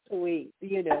just sweet,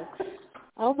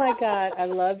 Oh my God, I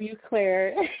love you,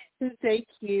 Claire. Thank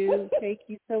you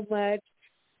so much.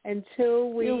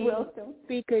 Until we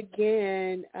speak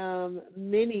again,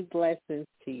 many blessings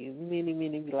to you,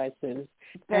 many blessings.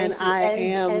 And I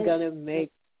am going to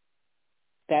make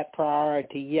that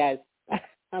priority, yes.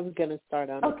 I'm going to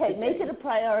start on it. Okay, make it a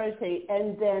priority,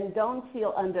 and then don't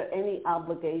feel under any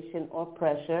obligation or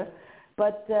pressure.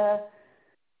 But,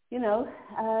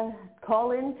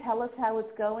 call in, tell us how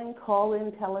it's going. Call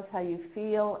in, tell us how you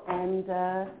feel, and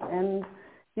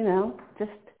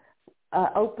just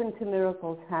open to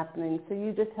miracles happening. So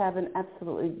you just have an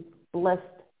absolutely blessed,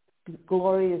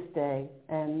 glorious day,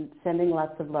 and sending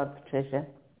lots of love, Patricia.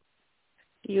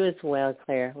 You as well,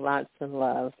 Claire. Lots of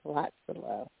love.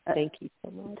 Thank you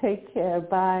so much. Take care.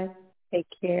 Bye. Take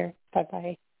care.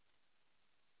 Bye-bye.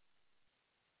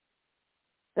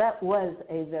 That was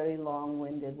a very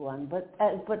long-winded one, but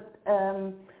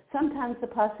sometimes the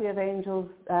posse of angels,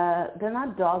 they're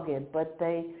not dogged, but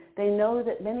they know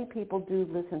that many people do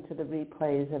listen to the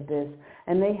replays of this,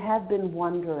 and they have been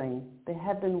wondering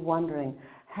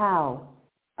how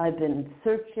I've been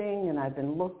searching and I've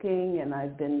been looking and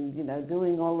I've been,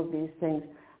 doing all of these things.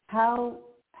 How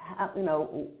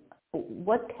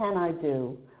what can I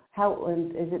do? How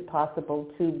is it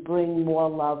possible to bring more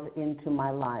love into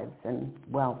my lives? And,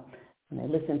 well, when they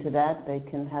listen to that, they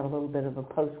can have a little bit of a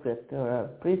postscript or a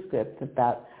prescript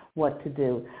about what to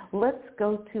do. Let's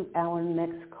go to our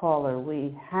next caller.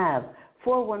 We have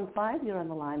 415. You're on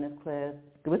the line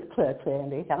with Claire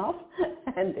Tandy House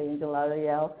and Angel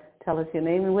Ariel. Tell us your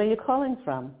name and where you're calling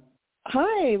from.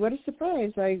 Hi, what a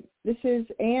surprise. This is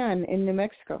Anne in New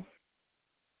Mexico.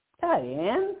 Hi,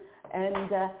 Anne.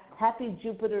 And happy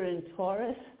Jupiter in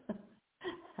Taurus.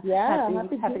 Yeah,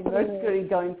 happy Mercury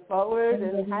going forward,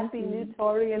 and happy new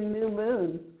Taurian new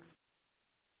moon.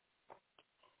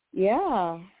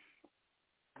 Yeah.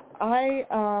 I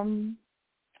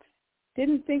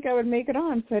didn't think I would make it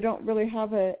on, so I don't really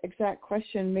have an exact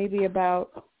question, maybe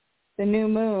about the new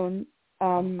moon.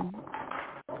 I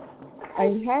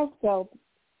have felt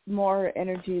more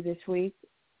energy this week,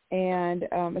 and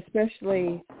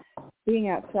especially being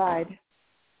outside,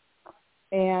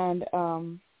 and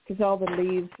because all the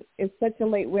leaves, it's such a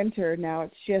late winter now,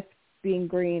 it's just being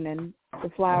green, and the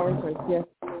flowers are just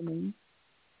blooming.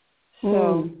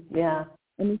 So, yeah.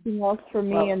 Anything else for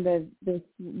me and the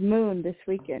moon this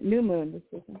weekend, new moon this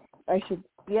weekend? I should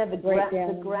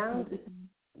the ground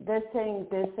they're saying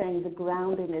the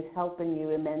grounding is helping you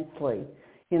immensely.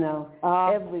 You know,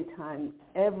 every time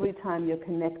you're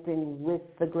connecting with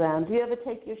the ground. Do you ever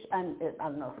take your? I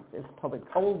don't know if it's probably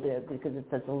cold there because it's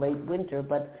such a late winter,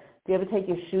 but do you ever take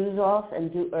your shoes off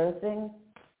and do earthing?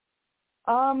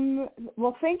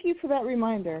 Well, thank you for that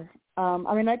reminder.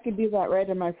 I mean, I could do that right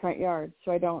in my front yard,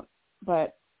 so I don't.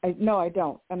 But I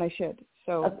don't, and I should.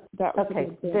 So that was okay.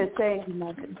 They're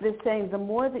saying the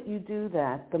more that you do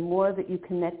that, the more that you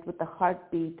connect with the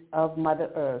heartbeat of Mother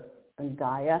Earth and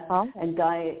Gaia. And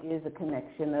Gaia is a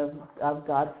connection of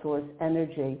God's source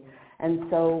energy, and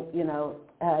so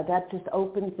that just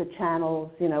opens the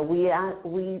channels.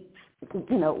 We're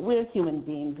human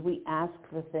beings. We ask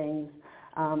for things,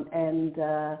 and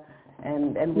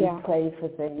we pray for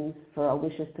things, for our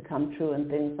wishes to come true and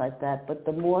things like that. But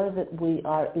the more that we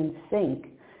are in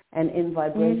sync and in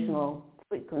vibrational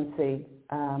frequency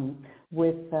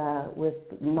with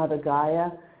Mother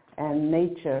Gaia and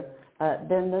nature,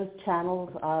 then those channels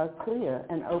are clear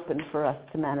and open for us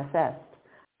to manifest.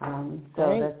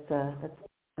 That's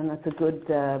a good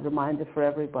reminder for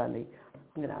everybody.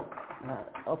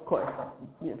 Of course,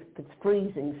 if it's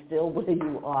freezing still where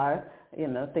you are,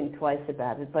 think twice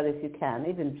about it. But if you can,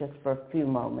 even just for a few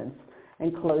moments,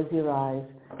 and close your eyes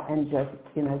and just,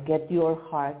 get your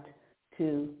heart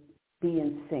to be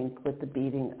in sync with the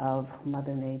beating of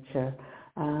Mother Nature.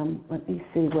 Let me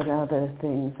see what other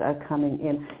things are coming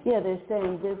in. Yeah, they're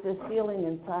saying there's this feeling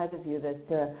inside of you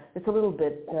that it's a little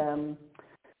bit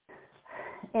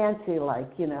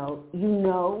antsy-like. The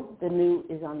new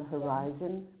is on the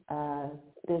horizon.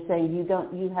 They're saying you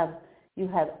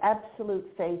have absolute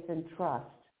faith and trust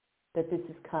that this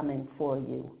is coming for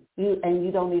you.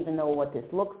 You don't even know what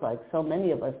this looks like. So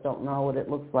many of us don't know what it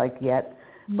looks like yet,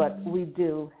 but we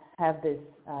do have this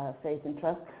faith and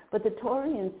trust. But the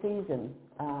Taurian season,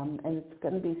 and it's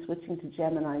going to be switching to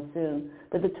Gemini soon,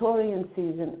 but the Taurian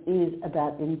season is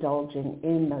about indulging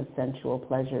in those sensual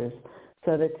pleasures.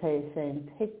 So they're saying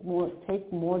take more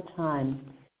time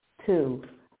to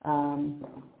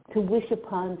wish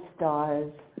upon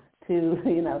stars, to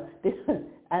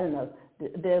I don't know.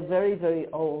 They're very, very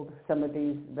old. Some of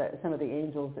the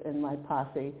angels in my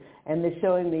posse, and they're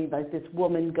showing me like this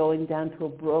woman going down to a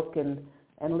brook and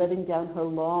letting down her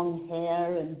long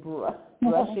hair and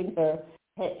brushing her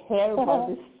hair by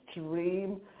the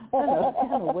stream. I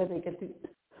don't know where they get to.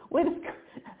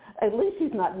 At least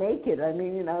she's not naked. I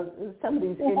mean, some of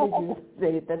these images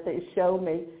that they show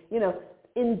me,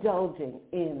 indulging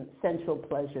in sensual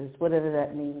pleasures, whatever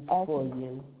that means for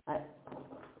you.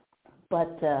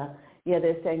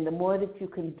 They're saying the more that you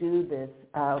can do this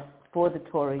for the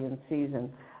Taurian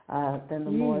season, then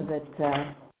the more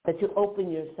that you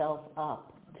open yourself up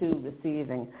to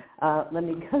receiving. Let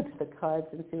me go to the cards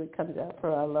and see what comes out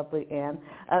for our lovely Anne.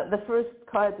 The first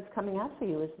card that's coming out for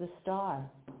you is the Star.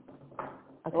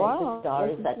 Okay, wow.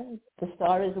 The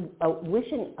star is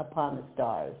wishing upon the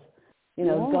stars.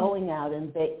 Going out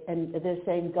and they're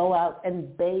saying go out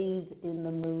and bathe in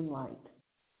the moonlight.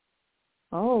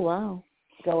 Oh, wow.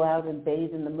 Go out and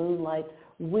bathe in the moonlight,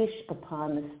 wish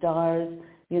upon the stars,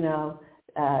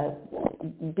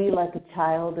 be like a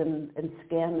child and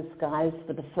scan the skies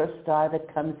for the first star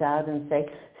that comes out and say,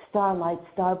 starlight,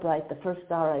 star bright, the first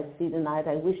star I see tonight,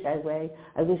 I wish I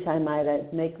might, I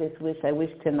make this wish, I wish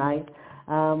tonight.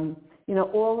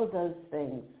 All of those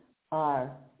things are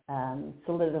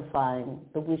solidifying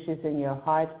the wishes in your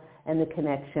heart and the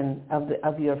connection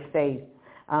of your faith.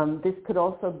 This could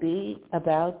also be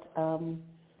about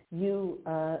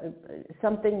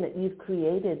something that you've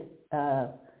created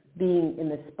being in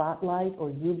the spotlight, or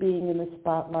you being in the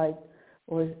spotlight,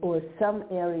 or some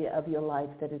area of your life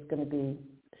that is going to be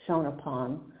shown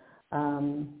upon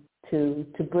to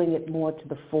bring it more to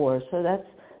the fore. So that's.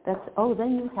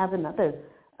 Then you have another.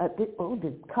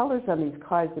 The colors on these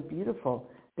cards are beautiful.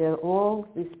 They're all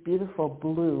this beautiful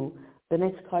blue. The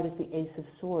next card is the Ace of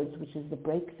Swords, which is the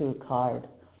breakthrough card.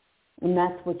 And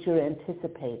that's what you're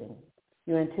anticipating.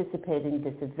 You're anticipating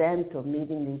this event or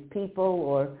meeting these people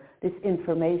or this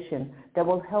information that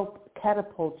will help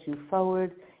catapult you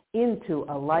forward into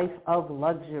a life of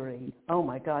luxury. Oh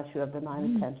my gosh, you have the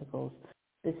Nine of Pentacles.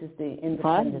 This is the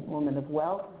independent woman of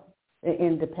wealth,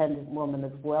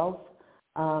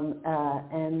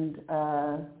 and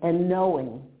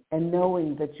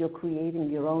knowing that you're creating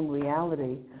your own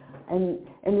reality, and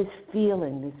this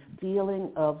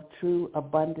feeling of true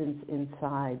abundance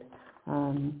inside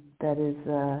that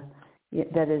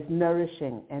is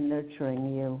nourishing and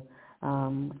nurturing you.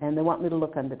 And they want me to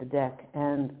look under the deck,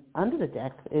 and under the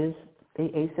deck is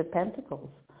the Ace of Pentacles.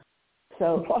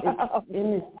 So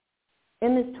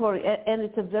in this Tauri, and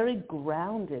it's a very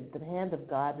grounded, the hand of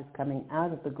God is coming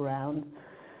out of the ground,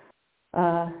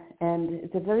 and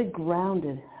it's a very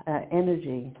grounded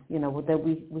energy, that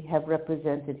we have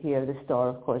represented here. The star,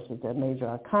 of course, is a major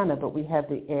arcana, but we have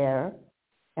the air,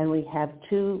 and we have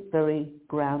two very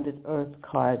grounded earth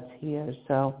cards here.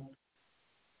 So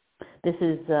this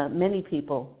is many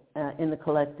people in the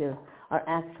collective are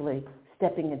actually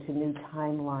stepping into new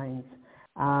timelines,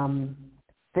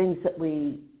 things that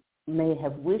we may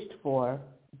have wished for,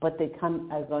 but they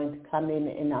are going to come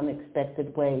in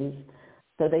unexpected ways.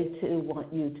 So they too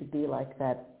want you to be like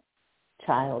that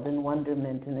child in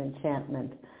wonderment and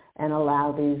enchantment, and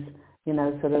allow these,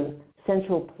 sort of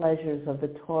central pleasures of the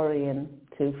Taurian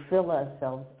to fill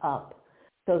ourselves up,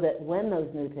 so that when those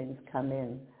new things come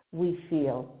in, we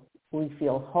feel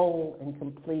whole and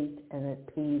complete and at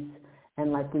peace,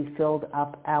 and like we filled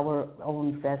up our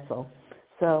own vessel.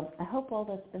 So I hope all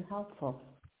that's been helpful.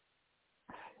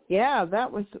 Yeah,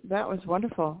 that was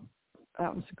wonderful.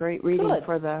 That was a great reading. Good.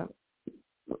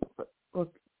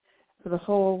 for the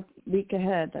whole week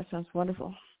ahead. That sounds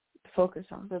wonderful to focus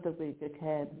on. For the week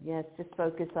ahead, yes, just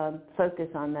focus on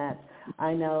that.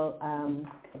 I know,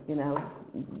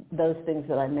 those things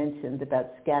that I mentioned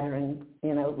about scattering,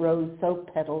 rose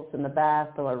soap petals in the bath,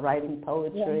 or writing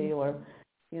poetry, or,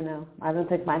 I don't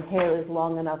think my hair is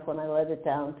long enough when I let it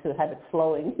down to have it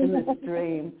flowing in the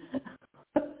stream.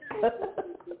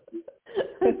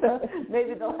 So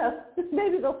maybe they'll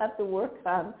have to work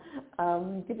on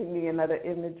giving me another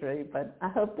imagery, but I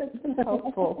hope that's been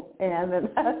helpful. And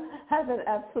have an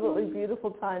absolutely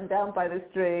beautiful time down by the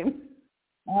stream.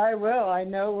 I will. I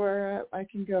know where I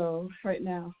can go right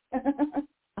now.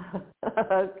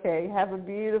 Okay. Have a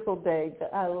beautiful day.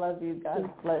 I love you. God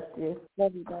bless you.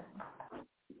 Love you, Beth.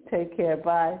 Take care.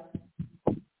 Bye.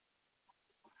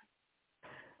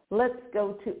 Let's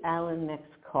go to our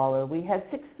next caller. We have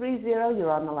 630.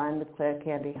 You're on the line with Claire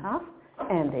Candy Hoff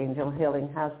and Angel Healing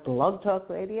House Blog Talk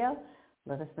Radio.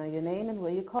 Let us know your name and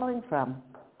where you're calling from.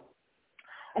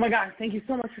 Oh, my God. Thank you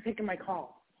so much for taking my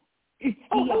call.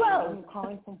 Hello. I'm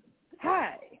calling from...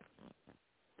 Hi.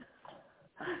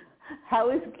 How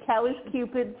is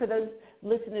Cupid? For those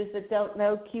listeners that don't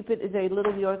know, Cupid is a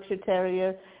little Yorkshire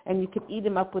Terrier, and you can eat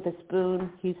him up with a spoon.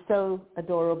 He's so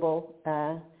adorable.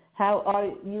 How are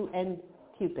you and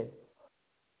Cupid?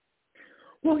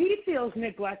 Well, he feels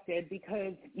neglected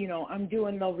because, I'm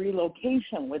doing the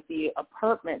relocation with the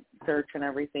apartment search and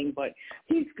everything, but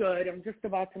he's good. I'm just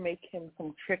about to make him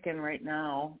some chicken right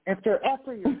now after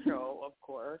your show, of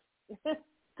course.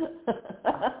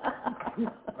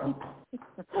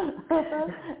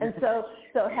 And so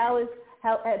how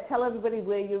tell everybody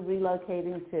where you're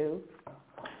relocating to.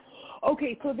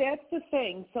 Okay, so that's the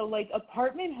thing. So,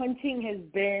 apartment hunting has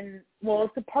been,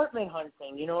 it's apartment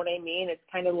hunting, you know what I mean? It's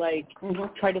kind of like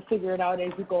try to figure it out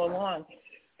as you go along.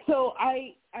 So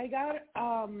I got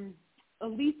a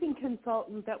leasing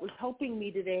consultant that was helping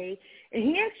me today, and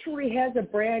he actually has a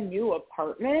brand new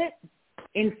apartment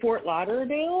in Fort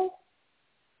Lauderdale.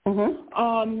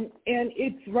 And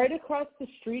it's right across the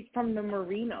street from the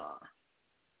marina.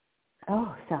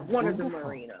 Oh, sounds one wonderful. of the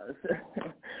marinas.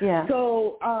 Yeah.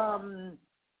 So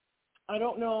I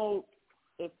don't know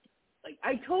if,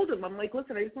 I told him, I'm like,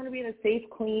 listen, I just want to be in a safe,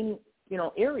 clean,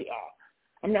 area.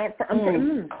 I'm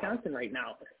in Wisconsin right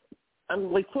now.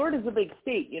 I'm like, Florida's a big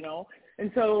state,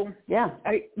 and so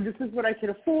this is what I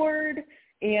could afford.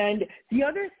 And the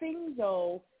other thing,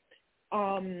 though,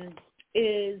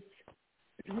 is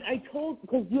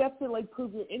because you have to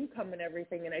prove your income and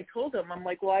everything, and I told him, I'm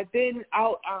like, well, I've been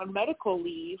out on medical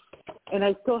leave and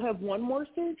I still have one more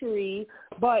surgery,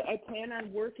 but I plan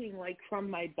on working from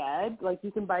my bed.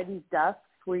 You can buy these desks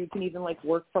where you can even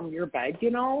work from your bed,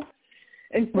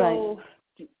 and so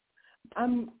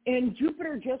and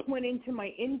Jupiter just went into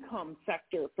my income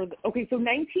sector so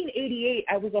 1988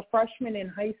 I was a freshman in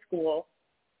high school.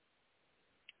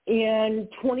 In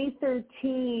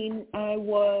 2013, I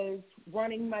was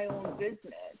running my own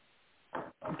business.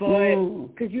 But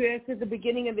because you asked at the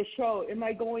beginning of the show, am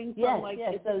I going from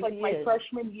is this my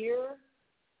freshman year?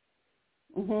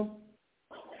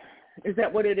 Is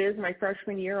that what it is, my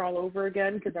freshman year all over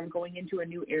again because I'm going into a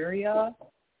new area?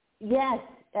 Yes,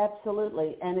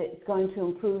 absolutely. And it's going to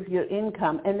improve your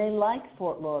income. And they like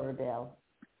Fort Lauderdale.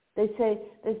 They say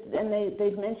this, and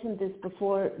they've mentioned this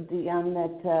before, Dion,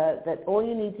 that all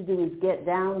you need to do is get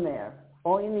down there.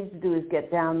 All you need to do is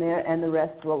get down there, and the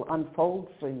rest will unfold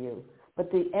for you. But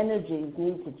the energies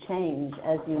need to change,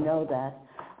 as you know that.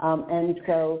 And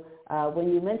so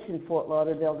when you mentioned Fort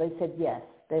Lauderdale, they said yes,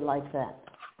 they like that.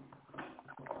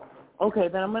 Okay,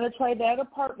 then I'm going to try that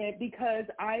apartment because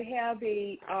I have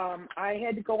I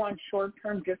had to go on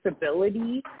short-term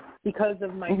disability because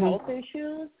of my health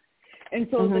issues. And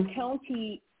so the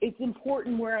county, it's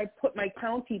important where I put my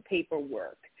county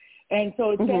paperwork. And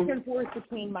so it's back and forth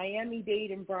between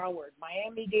Miami-Dade and Broward.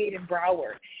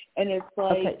 And it's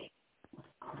like,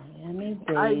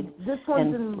 Miami-Dade this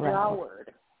one's and in Broward.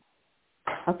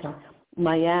 Okay.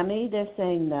 Miami, they're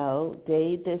saying no.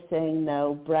 Dade, they're saying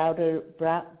no.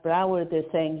 Broward, they're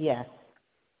saying yes.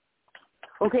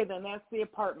 Okay, then that's the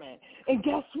apartment. And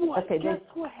guess what? Okay, guess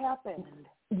what happened?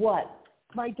 What?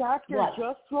 My doctor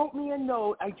just wrote me a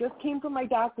note. I just came from my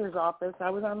doctor's office. I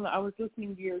was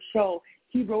listening to your show.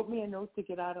 He wrote me a note to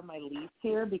get out of my lease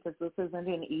here because this isn't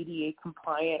an ADA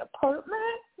compliant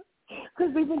apartment.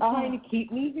 Because they've been trying to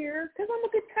keep me here because I'm a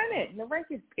good tenant and the rent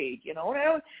is paid, you know,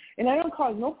 and I don't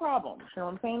cause no problems. You know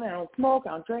what I'm saying? I don't smoke,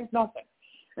 I don't drink, nothing.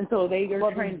 And so they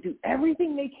are trying to do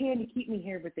everything they can to keep me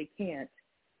here, but they can't.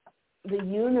 The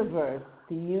universe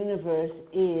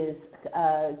is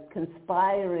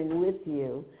conspiring with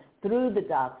you through the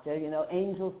doctor. You know,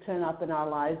 angels turn up in our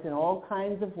lives in all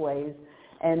kinds of ways.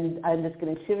 And I'm just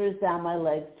getting shivers down my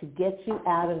legs to get you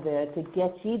out of there, to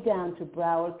get you down to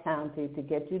Broward County, to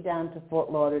get you down to Fort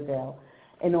Lauderdale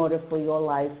in order for your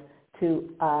life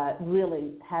to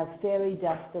really have fairy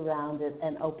dust around it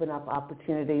and open up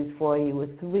opportunities for you.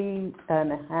 With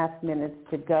 3.5 minutes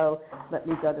to go, let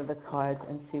me go to the cards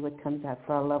and see what comes out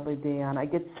for our lovely Dion. I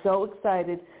get so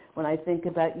excited when I think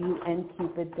about you and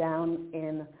Cupid down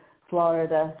in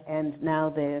Florida, and now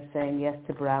they're saying yes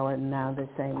to Broward, and now they're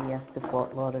saying yes to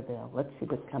Fort Lauderdale. Let's see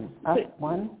what comes up.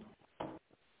 1,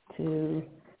 2,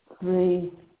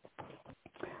 3.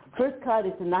 First card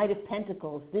is the Knight of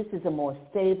Pentacles. This is a more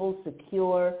stable,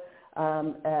 secure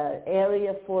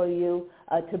area for you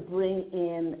to bring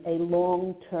in a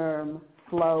long-term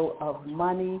flow of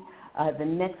money. The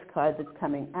next card that's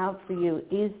coming out for you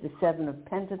is the Seven of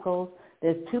Pentacles.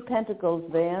 There's 2 pentacles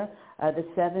there. The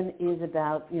 7 is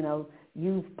about, you know,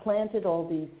 you've planted all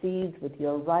these seeds with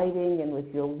your writing and with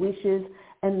your wishes,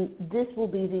 and this will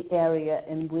be the area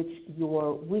in which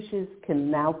your wishes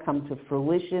can now come to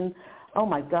fruition. Oh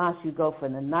my gosh, you go for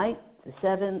the Knight, the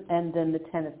 7, and then the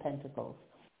 10 of Pentacles.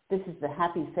 This is the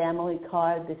happy family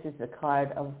card. This is the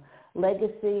card of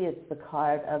legacy. It's the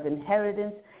card of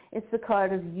inheritance. It's the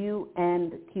card of you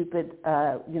and Cupid,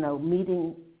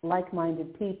 meeting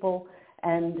like-minded people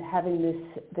and having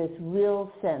this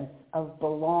real sense of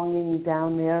belonging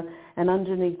down there. And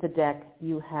underneath the deck,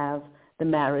 you have the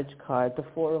marriage card, the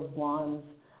 4 of Wands,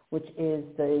 which is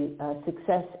the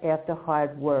success after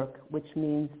hard work, which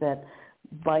means that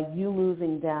by you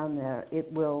moving down there,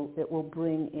 it will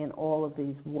bring in all of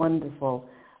these wonderful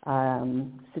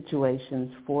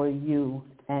situations for you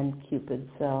and Cupid.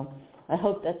 So I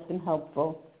hope that's been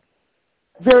helpful.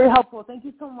 Very helpful. Thank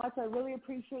you so much. I really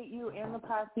appreciate you and the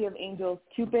posse of angels.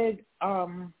 Cupid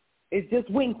is just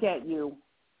winked at you.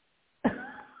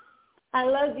 I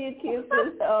love you,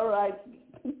 Cupid. All right.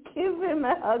 Give him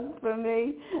a hug for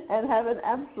me and have an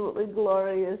absolutely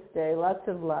glorious day. Lots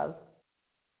of love.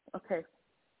 Okay.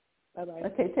 Bye-bye.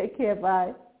 Okay, take care.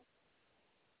 Bye.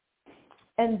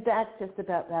 And that just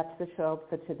about wraps the show up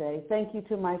for today. Thank you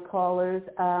to my callers.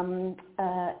 And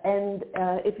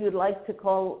if you'd like to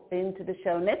call into the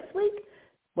show next week,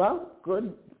 well,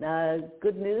 good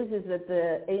news is that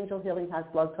the Angel Healing House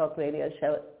Blog Talk Radio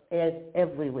show airs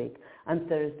every week on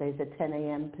Thursdays at 10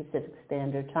 a.m. Pacific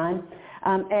Standard Time.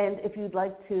 And if you'd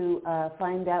like to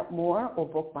find out more or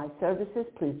book my services,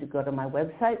 please do go to my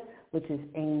website, which is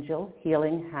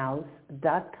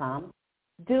angelhealinghouse.com.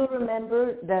 Do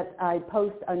remember that I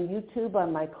post on YouTube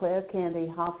on my Claire Candy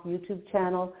Hoff YouTube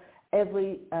channel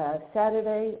every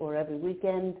Saturday or every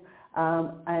weekend,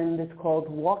 and it's called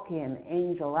Walk-In,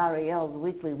 Angel Ariel's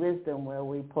Weekly Wisdom, where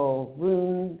we pull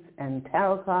runes and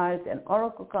tarot cards and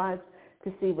oracle cards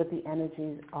to see what the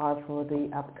energies are for the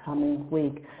upcoming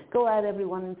week. Go out,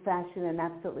 everyone, and fashion an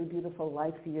absolutely beautiful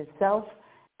life for yourself,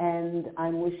 and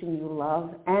I'm wishing you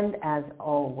love and, as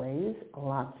always,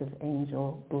 lots of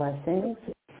angel blessings.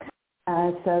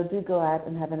 So do go out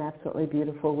and have an absolutely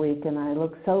beautiful week, and I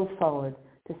look so forward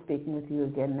to speaking with you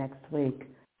again next week.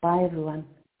 Bye, everyone.